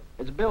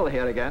 It's Bill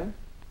here again.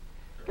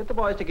 Get the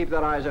boys to keep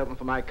their eyes open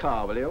for my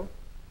car, will you?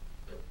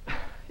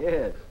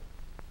 Yes.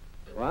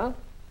 What?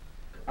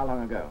 How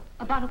long ago?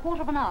 About a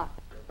quarter of an hour.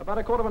 About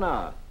a quarter of an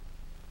hour.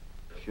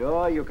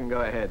 Sure, you can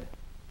go ahead.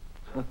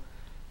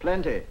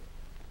 Plenty.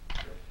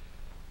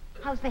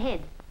 How's the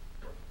head?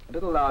 A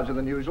little larger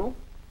than usual.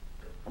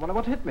 I wonder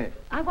what hit me.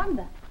 I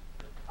wonder.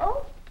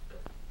 Oh?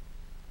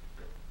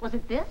 Was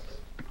it this?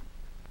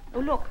 Oh,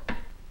 look.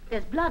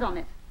 There's blood on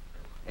it.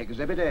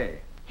 Exhibit A.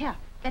 Here,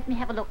 let me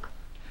have a look.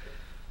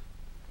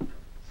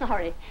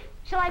 Sorry.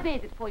 Shall I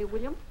bathe it for you,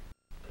 William?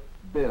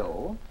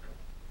 Bill?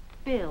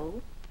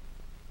 Bill?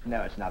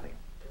 No, it's nothing.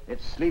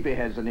 It's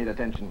sleepyheads that need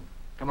attention.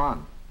 Come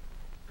on.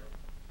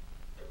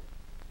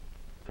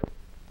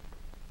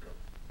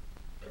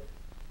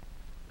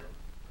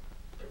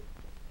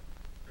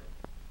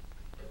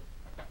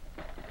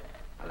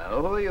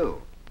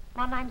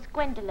 My name's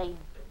Gwendoline.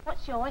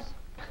 What's yours?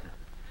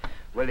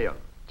 William.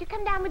 Did you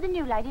come down with the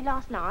new lady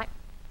last night?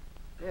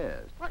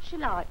 Yes. What's she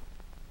like?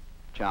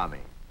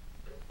 Charming.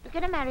 You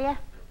gonna marry her?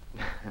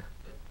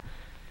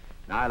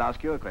 Now I'll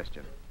ask you a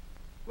question.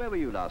 Where were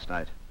you last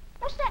night?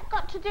 What's that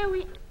got to do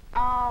with...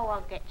 Oh,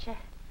 I'll get you.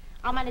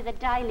 I'm only the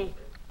daily.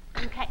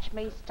 You catch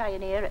me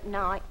staying here at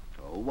night.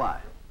 Oh, why?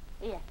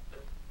 Here.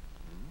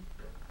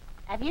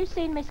 Have you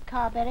seen Miss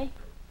Carberry?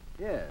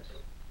 Yes.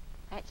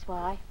 That's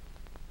why.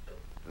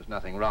 There's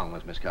nothing wrong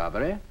with Miss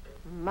Carberry.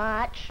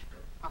 Much.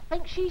 I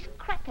think she's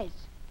crackers.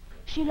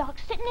 She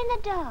likes sitting in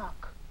the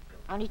dark.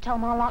 Only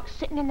time I like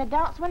sitting in the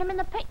dark's when I'm in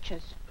the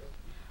pictures.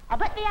 I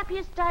bet the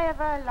happiest day of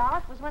her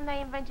life was when they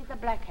invented the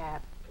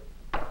blackout.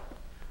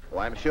 Oh,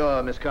 I'm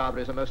sure Miss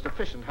Carberry's a most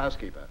efficient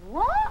housekeeper.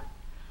 What?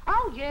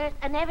 Oh, yes,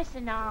 and ever so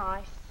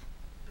nice.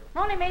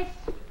 Morning, miss.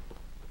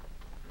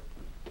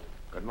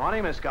 Good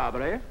morning, Miss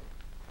Carberry.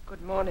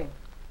 Good morning.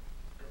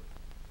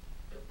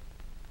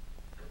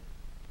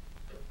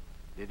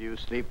 Did you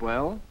sleep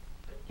well?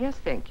 Yes,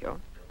 thank you.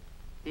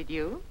 Did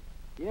you?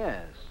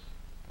 Yes.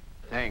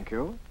 Thank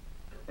you.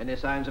 Any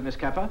signs of Miss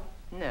Capper?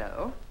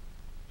 No.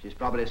 She's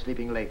probably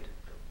sleeping late.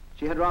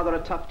 She had rather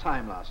a tough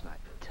time last night.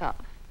 Tough?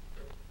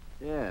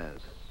 Yes.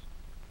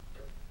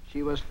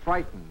 She was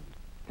frightened.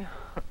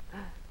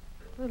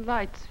 The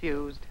light's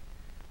fused.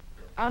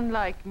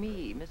 Unlike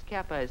me, Miss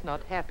Capper is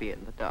not happy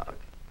in the dark.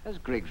 Has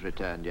Griggs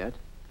returned yet?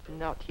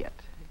 Not yet.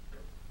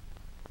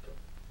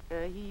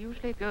 He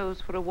usually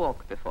goes for a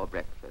walk before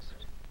breakfast.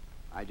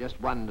 I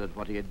just wondered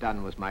what he had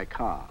done with my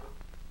car.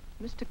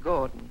 Mr.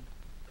 Gordon,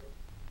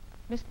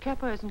 Miss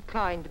Capper is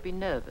inclined to be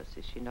nervous,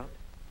 is she not?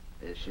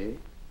 Is she?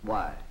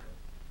 Why?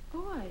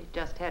 Oh, I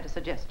just had a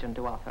suggestion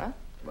to offer.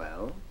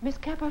 Well? Miss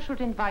Capper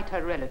should invite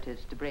her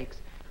relatives to Breaks.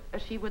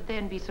 She would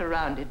then be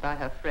surrounded by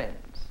her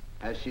friends.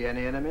 Has she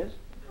any enemies?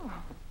 Oh,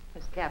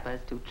 Miss Capper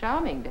is too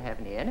charming to have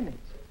any enemies.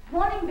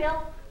 Morning,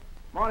 Bill.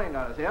 Morning,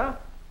 Dorothea.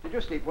 Did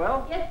you sleep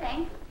well? Yes,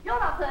 thanks.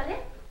 You're up early.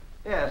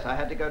 Yes, I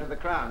had to go to the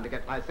Crown to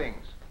get my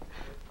things.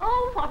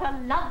 Oh, what a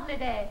lovely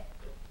day.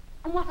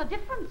 And what a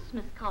difference,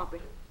 Miss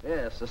Carberry.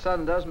 Yes, the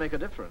sun does make a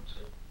difference.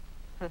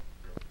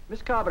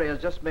 Miss Carberry has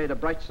just made a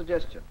bright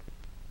suggestion.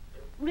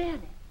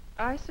 Really?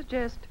 I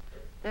suggest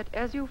that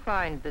as you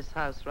find this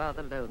house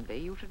rather lonely,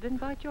 you should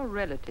invite your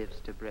relatives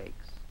to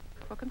Breaks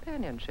for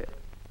companionship.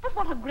 But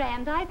what a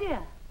grand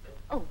idea.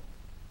 Oh,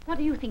 what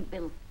do you think,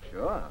 Bill?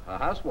 Sure, a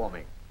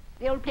housewarming.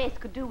 The old place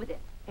could do with it.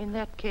 In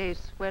that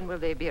case, when will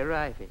they be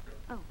arriving?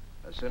 Oh.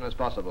 As soon as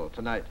possible,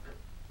 tonight.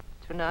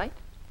 Tonight?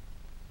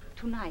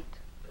 Tonight.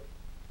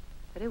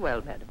 Very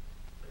well, madam.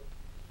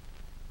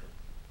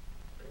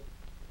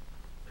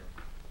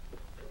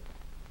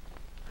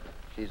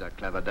 She's a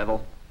clever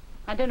devil.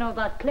 I don't know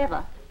about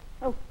clever.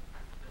 Oh.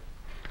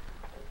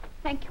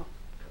 Thank you.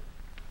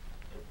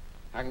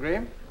 Hungry?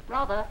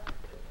 Rather.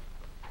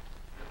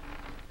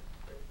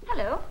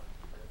 Hello.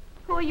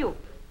 Who are you?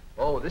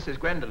 Oh, this is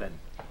Gwendoline.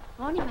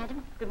 Morning,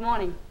 madam. Good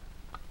morning.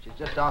 She's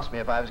just asked me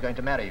if I was going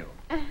to marry you.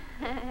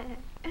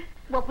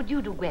 What would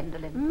you do,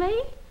 Gwendoline?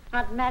 Me?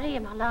 I'd marry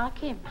him. I like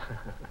him.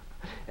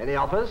 Any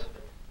offers?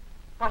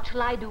 What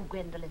shall I do,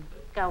 Gwendoline?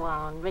 Go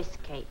on,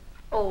 risk it.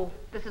 Oh,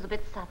 this is a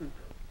bit sudden.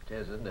 It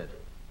is, isn't it?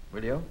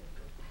 Will you?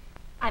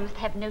 I must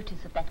have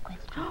notice of that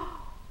question.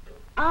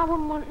 I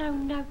wouldn't want no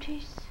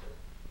notice.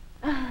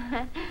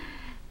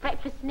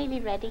 Breakfast's nearly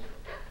ready.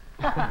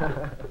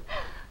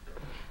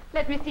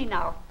 Let me see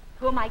now.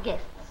 Who are my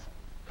guests?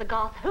 The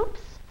Garth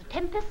Hopes, the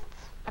Tempests,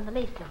 and the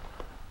Lacells.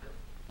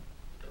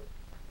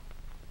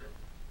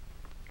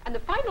 And the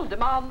final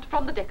demand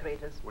from the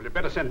decorators. Well, you'd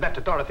better send that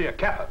to Dorothea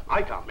Capper.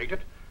 I can't meet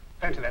it.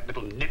 Fancy that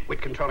little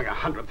nitwit controlling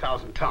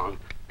 100,000 towns.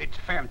 It's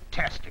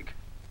fantastic.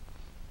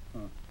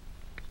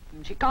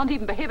 She can't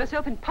even behave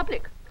herself in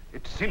public.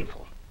 It's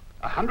sinful.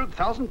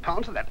 100,000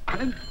 pounds of that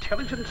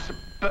unintelligent,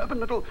 suburban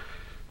little...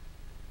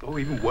 Oh,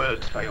 even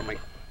words fail me.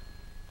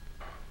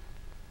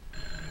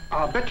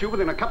 I'll bet you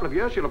within a couple of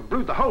years she'll have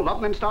brewed the whole lot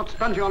and then start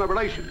sponging on her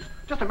relations.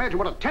 Just imagine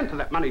what a tenth of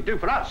that money'd do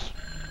for us.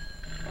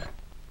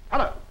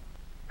 Hello.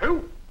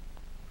 Who?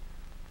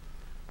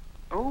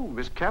 Oh,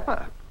 Miss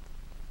Capper.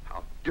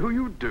 How do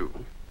you do?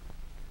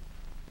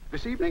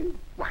 This evening?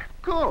 Why,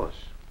 of course.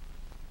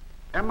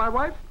 And my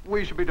wife?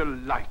 We should be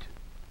delighted.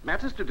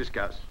 Matters to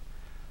discuss.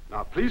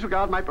 Now, please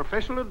regard my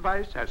professional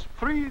advice as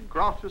free,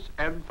 gratis,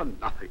 and for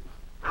nothing.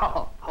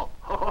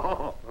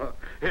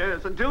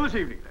 Yes, until this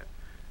evening, then.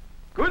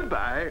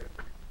 Goodbye.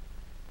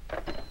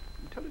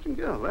 Intelligent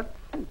girl, that.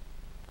 And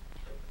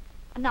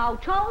now,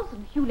 Charles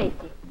and Hugh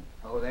Lacey.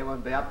 Oh, they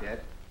won't be up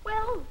yet.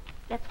 Well,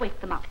 let's wake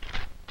them up.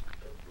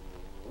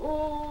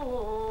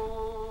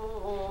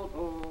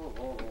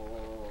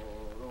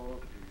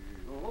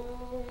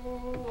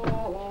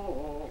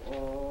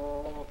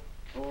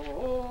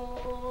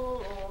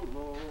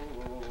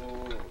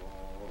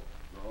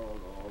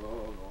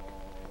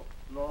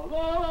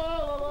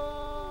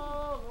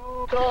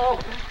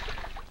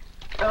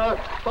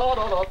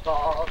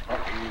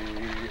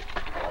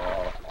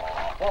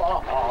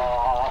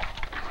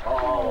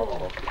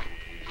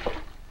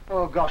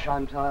 Oh, gosh,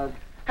 I'm tired.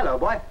 Hello,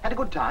 boy. Had a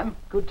good time?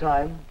 Good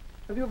time.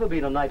 Have you ever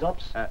been on night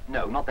ops?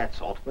 No, not that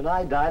sort. When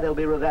I die, there'll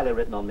be Ravelli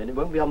written on me, and it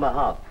won't be on my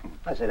heart.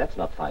 I say, that's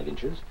not 5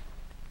 inches.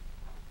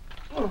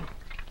 Have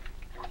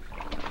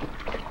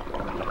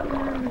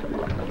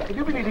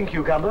you been eating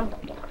cucumber?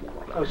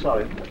 Oh,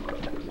 sorry.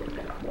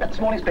 This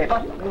morning's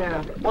paper?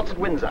 Yeah. What's at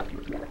Windsor?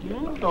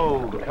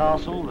 Oh, the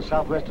castle, the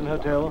Southwestern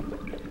Hotel.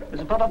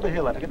 There's a pub up the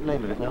hill. I forget the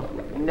name of it now.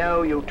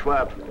 No, you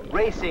twerp.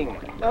 Racing.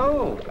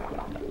 Oh.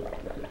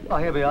 Oh,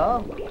 here we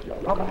are.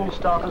 Probable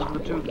starters for the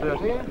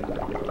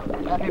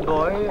 2:30. Happy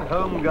boy,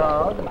 home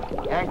guard,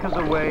 anchors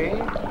away.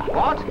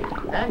 What?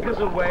 Anchors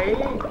away.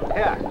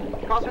 Here,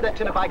 pass me that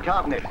tin of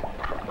bicarbonate.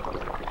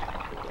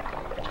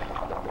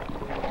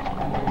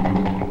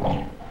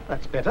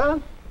 That's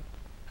better.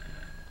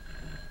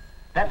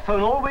 That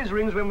phone always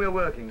rings when we're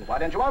working. Why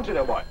don't you answer it,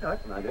 old boy?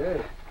 That's an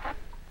idea.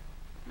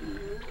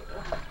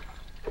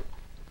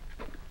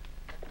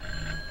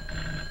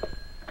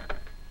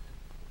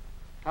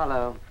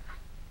 Hello.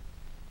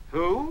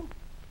 Who?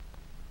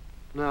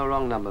 No,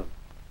 wrong number.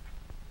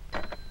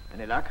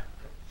 Any luck?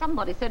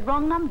 Somebody said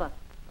wrong number.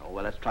 Oh,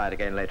 well, let's try it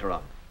again later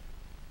on.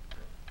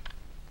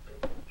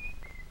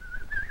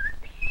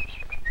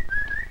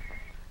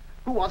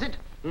 Who was it?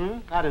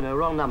 I don't know,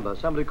 wrong number.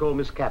 Somebody called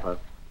Miss Capper.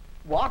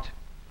 What?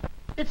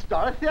 It's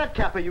Dorothea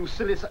Capper, you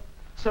silly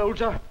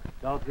soldier.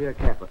 Dorothea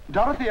Capper.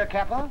 Dorothea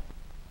Capper?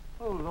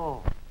 Oh,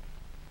 Lord.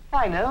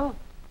 I know.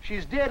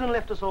 She's dead and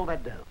left us all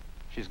that dough.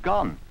 She's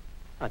gone.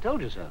 I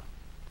told you so.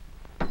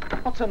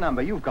 What's her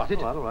number? You've got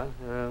it. All right.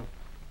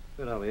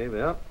 Where are we? Here we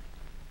are.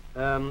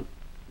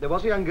 There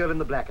was a young girl in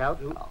the blackout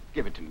who... Oh,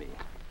 give it to me.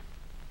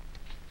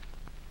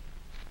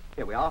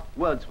 Here we are.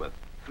 Wordsworth.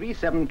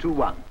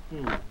 3721.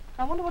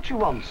 I wonder what she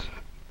wants.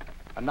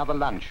 Another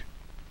lunch.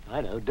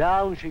 I know.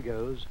 Down she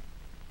goes.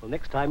 Well,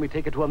 next time we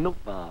take her to a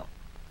milk bar.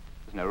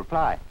 There's no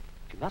reply.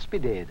 She must be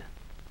dead.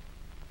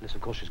 Unless,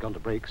 of course, she's gone to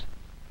breaks.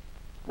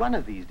 One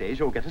of these days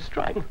you'll get a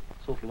strike.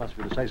 It's awfully nice of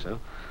you to say so.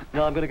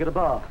 Now I'm going to get a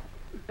bath.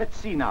 Let's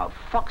see now.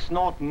 Fox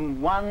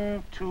Norton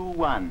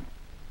 121.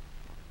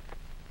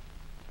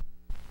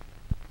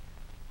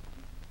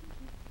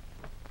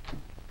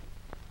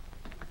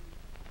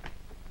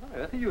 What on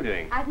earth are you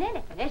doing? I've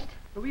nearly finished.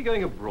 Are we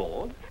going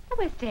abroad? Oh,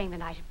 we're staying the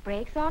night at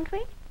Breaks, aren't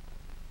we?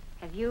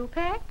 Have you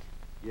packed?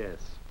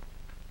 Yes.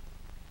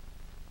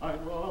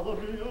 I'd rather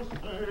be a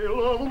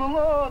sailor than a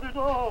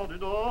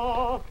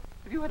la-di-da-di-da.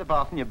 Have you had a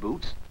bath in your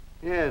boots?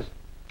 Yes.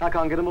 I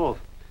can't get them off.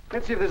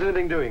 Let's see if there's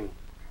anything doing.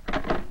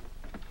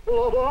 I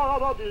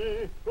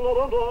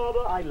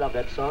love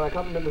that song. I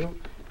can't remember who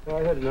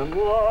I heard it on.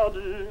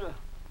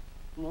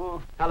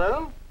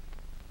 Hello?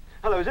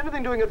 Hello, is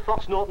anything doing at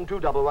Fox Norton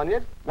 211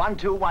 yet?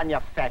 121, you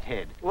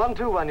fathead.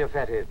 121, you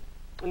fathead.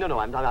 No,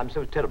 I'm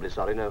so terribly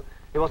sorry. No,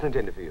 it wasn't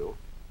intended for you.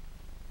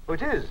 Oh,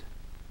 it is?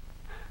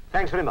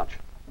 Thanks very much.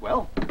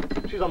 Well?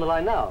 She's on the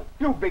line now.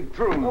 You big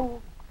prune.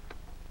 Oh.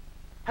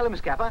 Hello,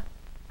 Miss Capper.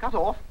 Cut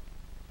off.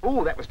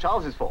 Oh, that was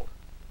Charles's fault.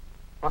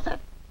 What's that?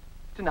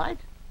 Tonight?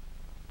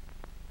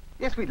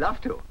 Yes, we'd love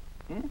to.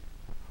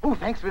 Oh,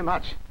 thanks very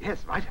much.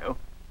 Yes, righto.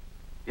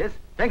 Yes,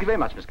 thank you very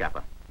much, Miss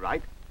Capper.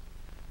 Right.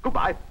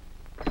 Goodbye.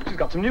 She's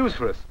got some news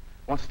for us.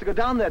 Wants us to go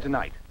down there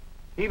tonight.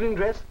 Evening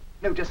dress?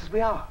 No, just as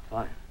we are.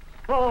 Fine.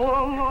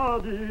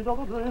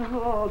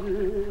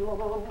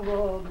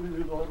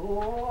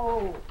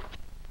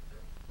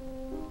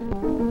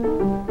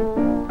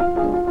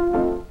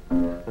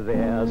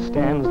 There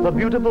stands the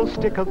beautiful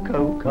stick of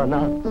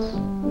coconuts,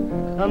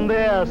 and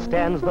there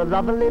stands the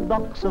lovely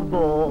box of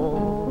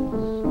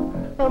balls,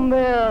 and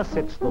there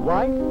sits the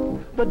wife,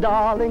 the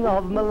darling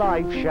of my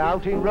life,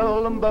 shouting,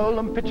 roll 'em, bowl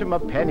 'em, pitch 'em a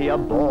penny a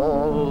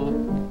ball.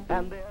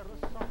 And there are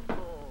soft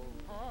balls,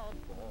 hard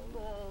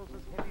balls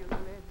as heavy as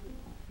lead.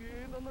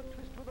 Give 'em a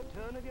twist with a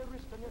turn of your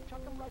wrist and you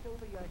chuck 'em right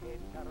over your head.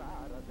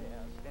 Carrara,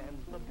 there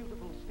stands the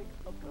beautiful stick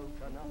of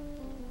coconuts,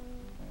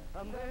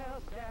 and there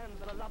stands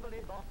the lovely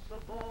box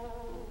of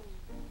balls.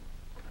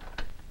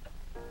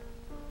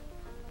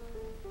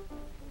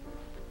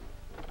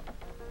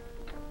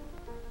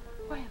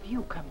 Why have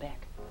you come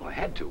back? Well, I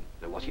had to.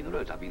 They're watching the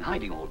roads. I've been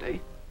hiding all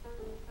day.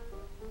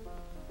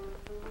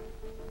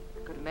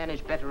 Could have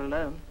managed better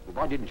alone. Well,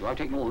 why didn't you? I've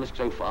taken all the risk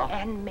so far.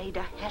 And made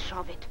a hash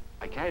of it.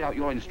 I carried out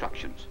your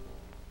instructions.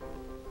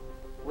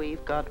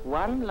 We've got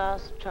one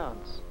last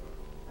chance.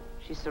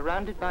 She's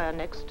surrounded by her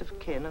next of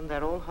kin, and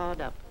they're all hard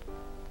up.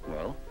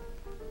 Well?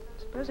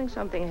 Supposing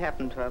something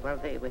happened to her while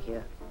they were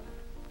here.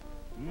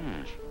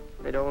 Yes.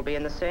 They'd all be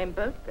in the same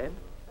boat, then.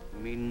 You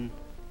mean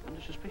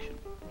under suspicion?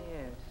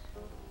 Yes.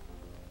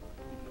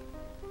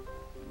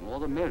 More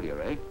the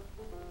merrier, eh?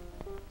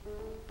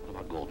 What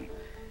about Gordon?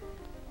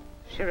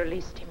 She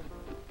released him.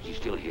 Is he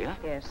still here?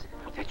 Yes.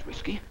 Oh, that's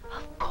risky.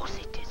 Of course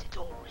it is. It's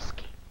all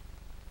risky.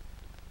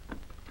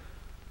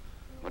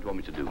 What do you want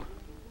me to do?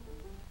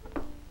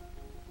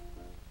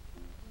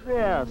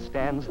 There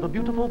stands the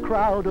beautiful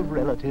crowd of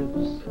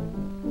relatives.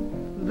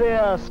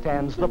 There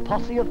stands the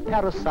posse of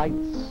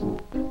parasites.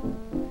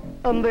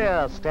 And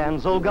there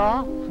stands old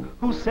Garth,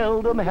 who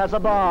seldom has a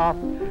bath.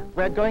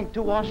 We're going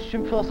to wash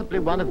him forcibly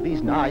one of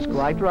these nights.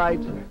 Quite right.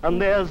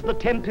 And there's the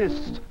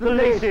tempest, the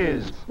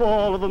laces,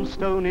 all of them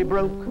stony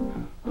broke,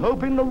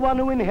 hoping the one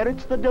who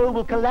inherits the dough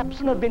will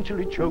collapse and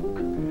eventually choke.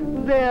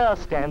 There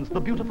stands the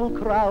beautiful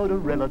crowd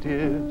of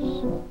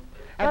relatives,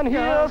 and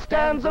here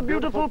stands a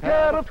beautiful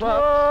pair of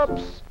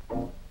tops.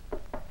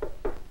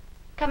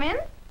 Come in.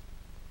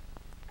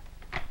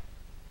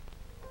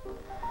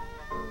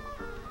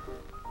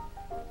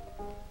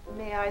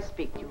 May I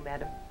speak to you,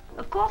 madam?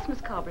 Of course,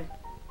 Miss Carberry.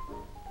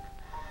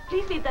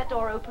 Please leave that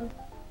door open.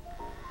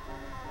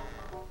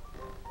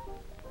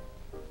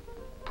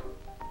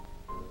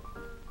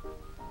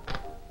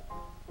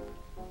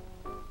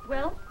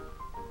 Well?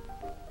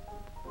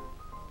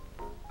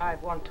 I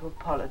want to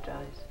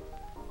apologize.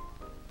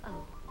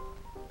 Oh.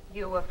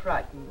 You were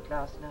frightened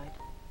last night.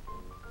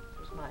 It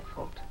was my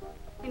fault.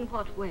 In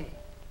what way?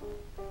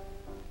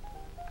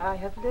 I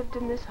have lived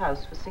in this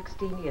house for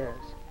 16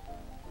 years.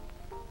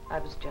 I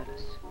was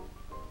jealous.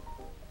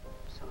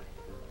 Sorry.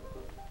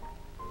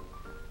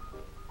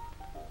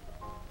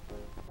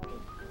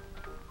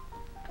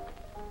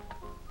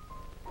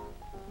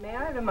 May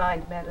I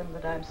remind madam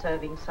that I'm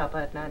serving supper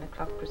at 9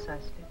 o'clock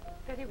precisely?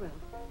 Very well.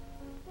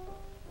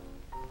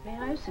 May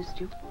I assist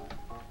you?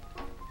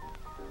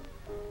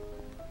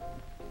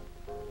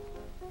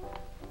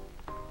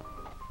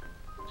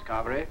 Miss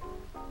Carberry,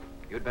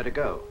 you'd better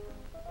go.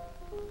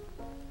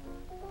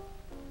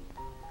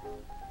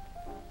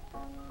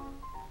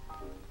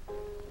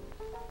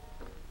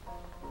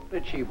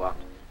 What did she want?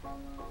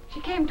 She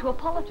came to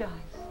apologize.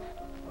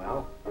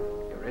 Well,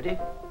 you ready?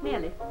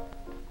 Nearly.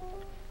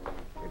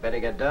 We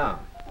better get down.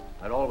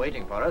 They're all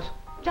waiting for us.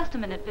 Just a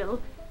minute,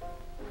 Bill.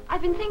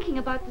 I've been thinking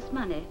about this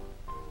money.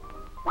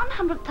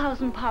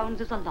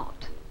 £100,000 is a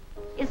lot,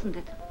 isn't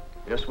it?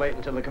 Just wait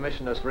until the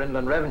Commissioners for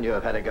Inland Revenue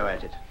have had a go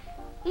at it.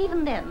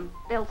 Even then,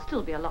 there'll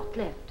still be a lot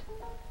left.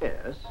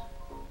 Yes.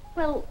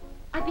 Well,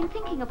 I've been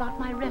thinking about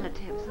my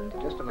relatives and...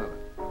 Just a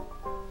moment.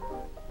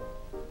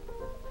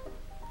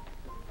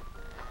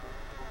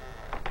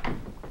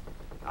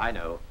 I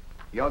know.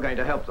 You're going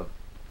to help them.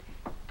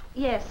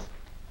 Yes.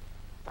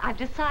 I've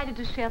decided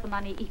to share the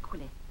money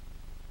equally.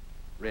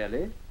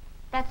 Really?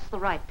 That's the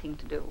right thing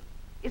to do.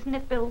 Isn't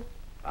it, Bill?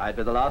 I'd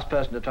be the last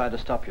person to try to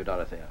stop you,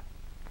 Dorothea.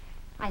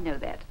 I know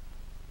that.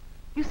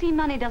 You see,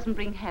 money doesn't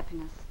bring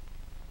happiness.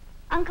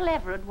 Uncle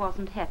Everett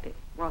wasn't happy,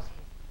 was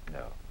he?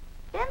 No.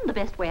 Then the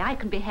best way I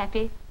can be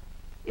happy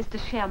is to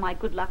share my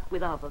good luck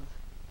with others.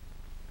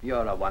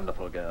 You're a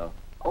wonderful girl.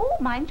 Oh,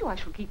 mind you, I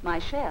shall keep my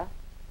share.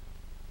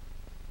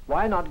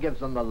 Why not give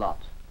them the lot?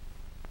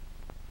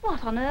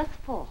 What on earth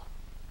for?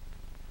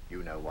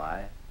 You know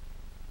why.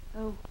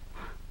 Oh,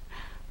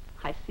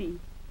 I see.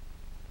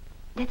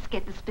 Let's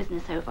get this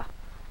business over.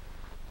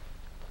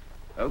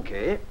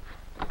 Okay.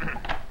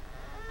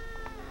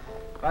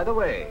 By the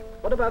way,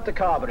 what about the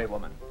Carberry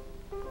woman?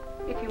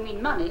 If you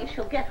mean money,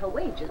 she'll get her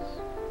wages.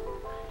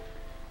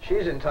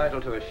 She's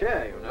entitled to a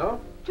share, you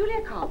know.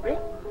 Julia Carberry?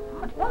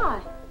 But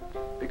why?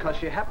 Because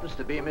she happens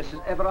to be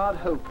Mrs. Everard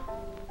Hope.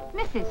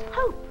 Mrs.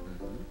 Hope?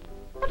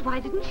 But why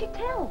didn't she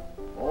tell?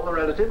 All the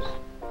relatives.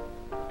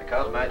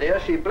 Because, my dear,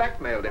 she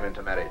blackmailed him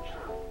into marriage.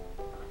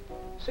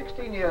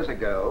 16 years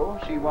ago,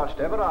 she watched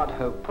Everard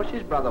Hope push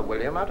his brother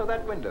William out of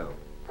that window.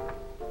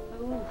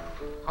 Oh,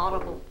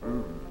 horrible.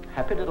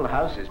 Happy little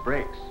houses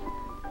breaks.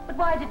 But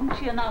why didn't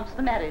she announce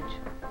the marriage?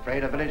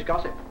 Afraid of village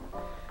gossip.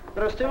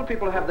 There are still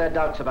people who have their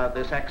doubts about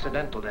this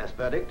accidental death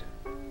verdict.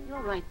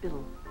 You're right,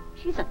 Bill.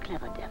 She's a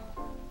clever devil.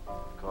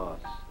 Of course,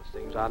 as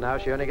things are now,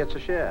 she only gets a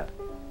share.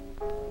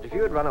 But if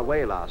you had run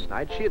away last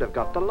night, she'd have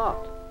got the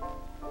lot.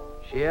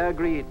 She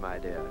agreed, my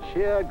dear.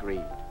 She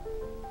agreed.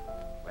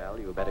 Well,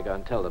 you better go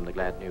and tell them the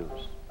glad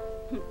news.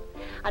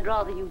 I'd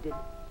rather you did.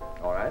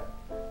 All right.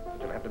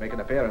 But you'll have to make an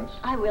appearance.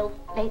 I will,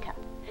 later.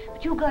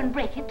 But you go and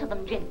break it to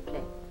them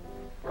gently.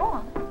 Go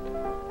on.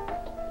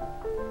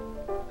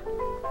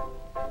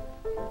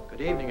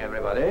 Good evening,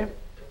 everybody.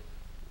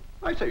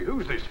 I say,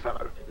 who's this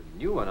fellow? The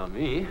new one on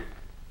me.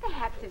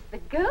 Perhaps it's the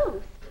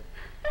ghost.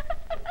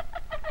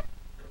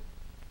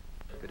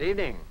 Good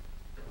evening.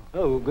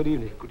 Oh, good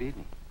evening. Good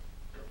evening.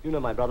 You know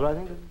my brother, I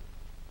think.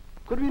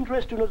 Could we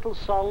interest you in a little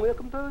song we're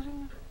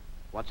composing?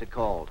 What's it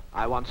called?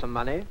 I Want Some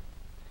Money?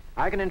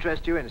 I can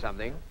interest you in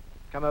something.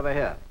 Come over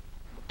here.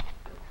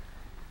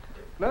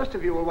 Most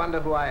of you will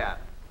wonder who I am.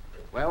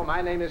 Well,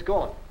 my name is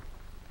Gordon.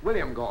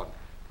 William Gordon.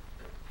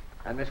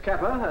 And Miss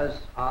Capper has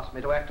asked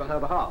me to act on her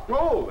behalf.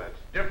 Oh, that's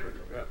different.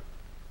 Yeah.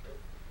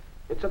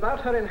 It's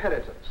about her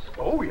inheritance.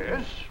 Oh,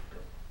 yes.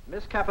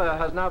 Miss Capper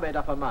has now made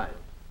up her mind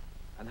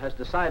and has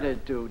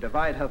decided to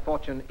divide her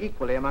fortune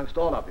equally amongst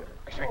all of you.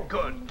 I say,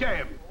 good,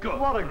 damn good.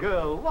 What a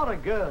girl, what a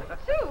girl.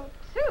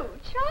 Too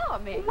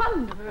charming.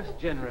 Wonderful.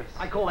 Generous.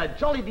 I call that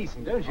jolly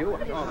decent, don't you?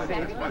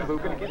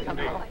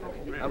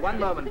 One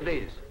moment,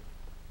 please.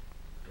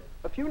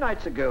 A few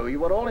nights ago, you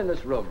were all in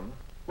this room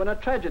when a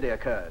tragedy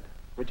occurred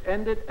which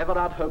ended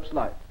Everard Hope's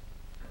life.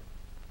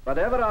 But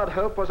Everard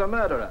Hope was a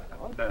murderer.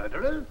 A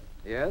murderer?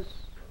 Yes.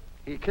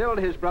 He killed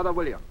his brother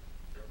William,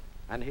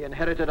 and he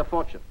inherited a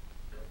fortune.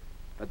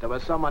 But there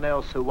was someone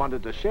else who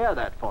wanted to share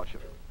that fortune.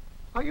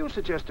 Are you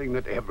suggesting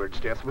that Everett's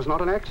death was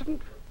not an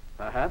accident?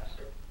 Perhaps.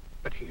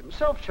 But he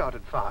himself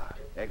shouted fire.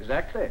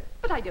 Exactly.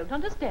 But I don't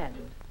understand.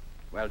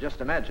 Well,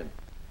 just imagine.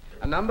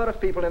 A number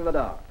of people in the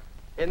dark.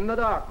 In the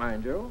dark,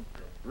 mind you.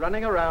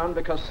 Running around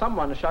because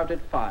someone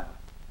shouted fire.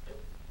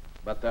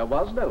 But there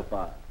was no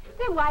fire.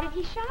 Then why did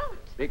he shout?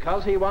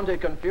 Because he wanted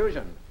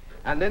confusion.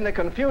 And in the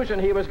confusion,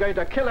 he was going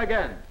to kill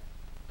again.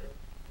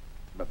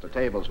 But the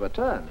tables were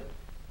turned.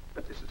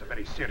 But this is a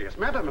very serious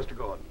matter, Mr.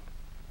 Gordon.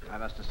 I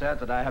must assert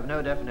that I have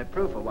no definite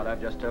proof of what I've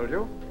just told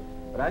you.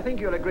 But I think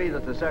you'll agree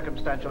that the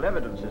circumstantial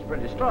evidence is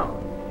pretty strong.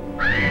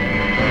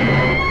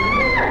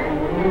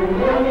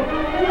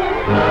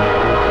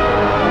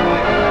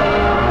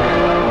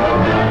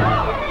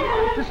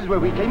 This is where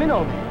we came in,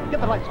 Ollie.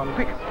 Get the lights on,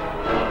 quick.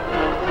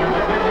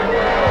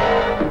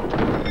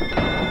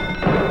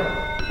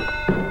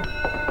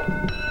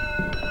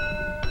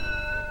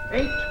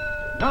 Eight,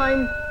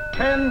 9,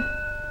 10,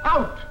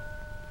 out!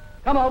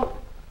 Come on.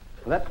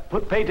 Let's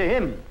put pay to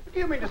him. Do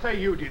you mean to say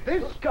you did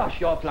this? Gosh,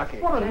 you're plucky.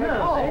 What a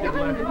nerve.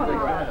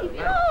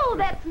 Oh,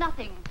 that's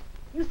nothing.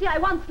 You see, I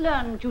once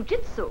learned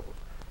jiu-jitsu.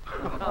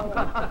 What's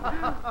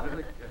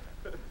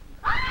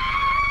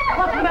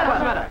the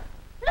matter?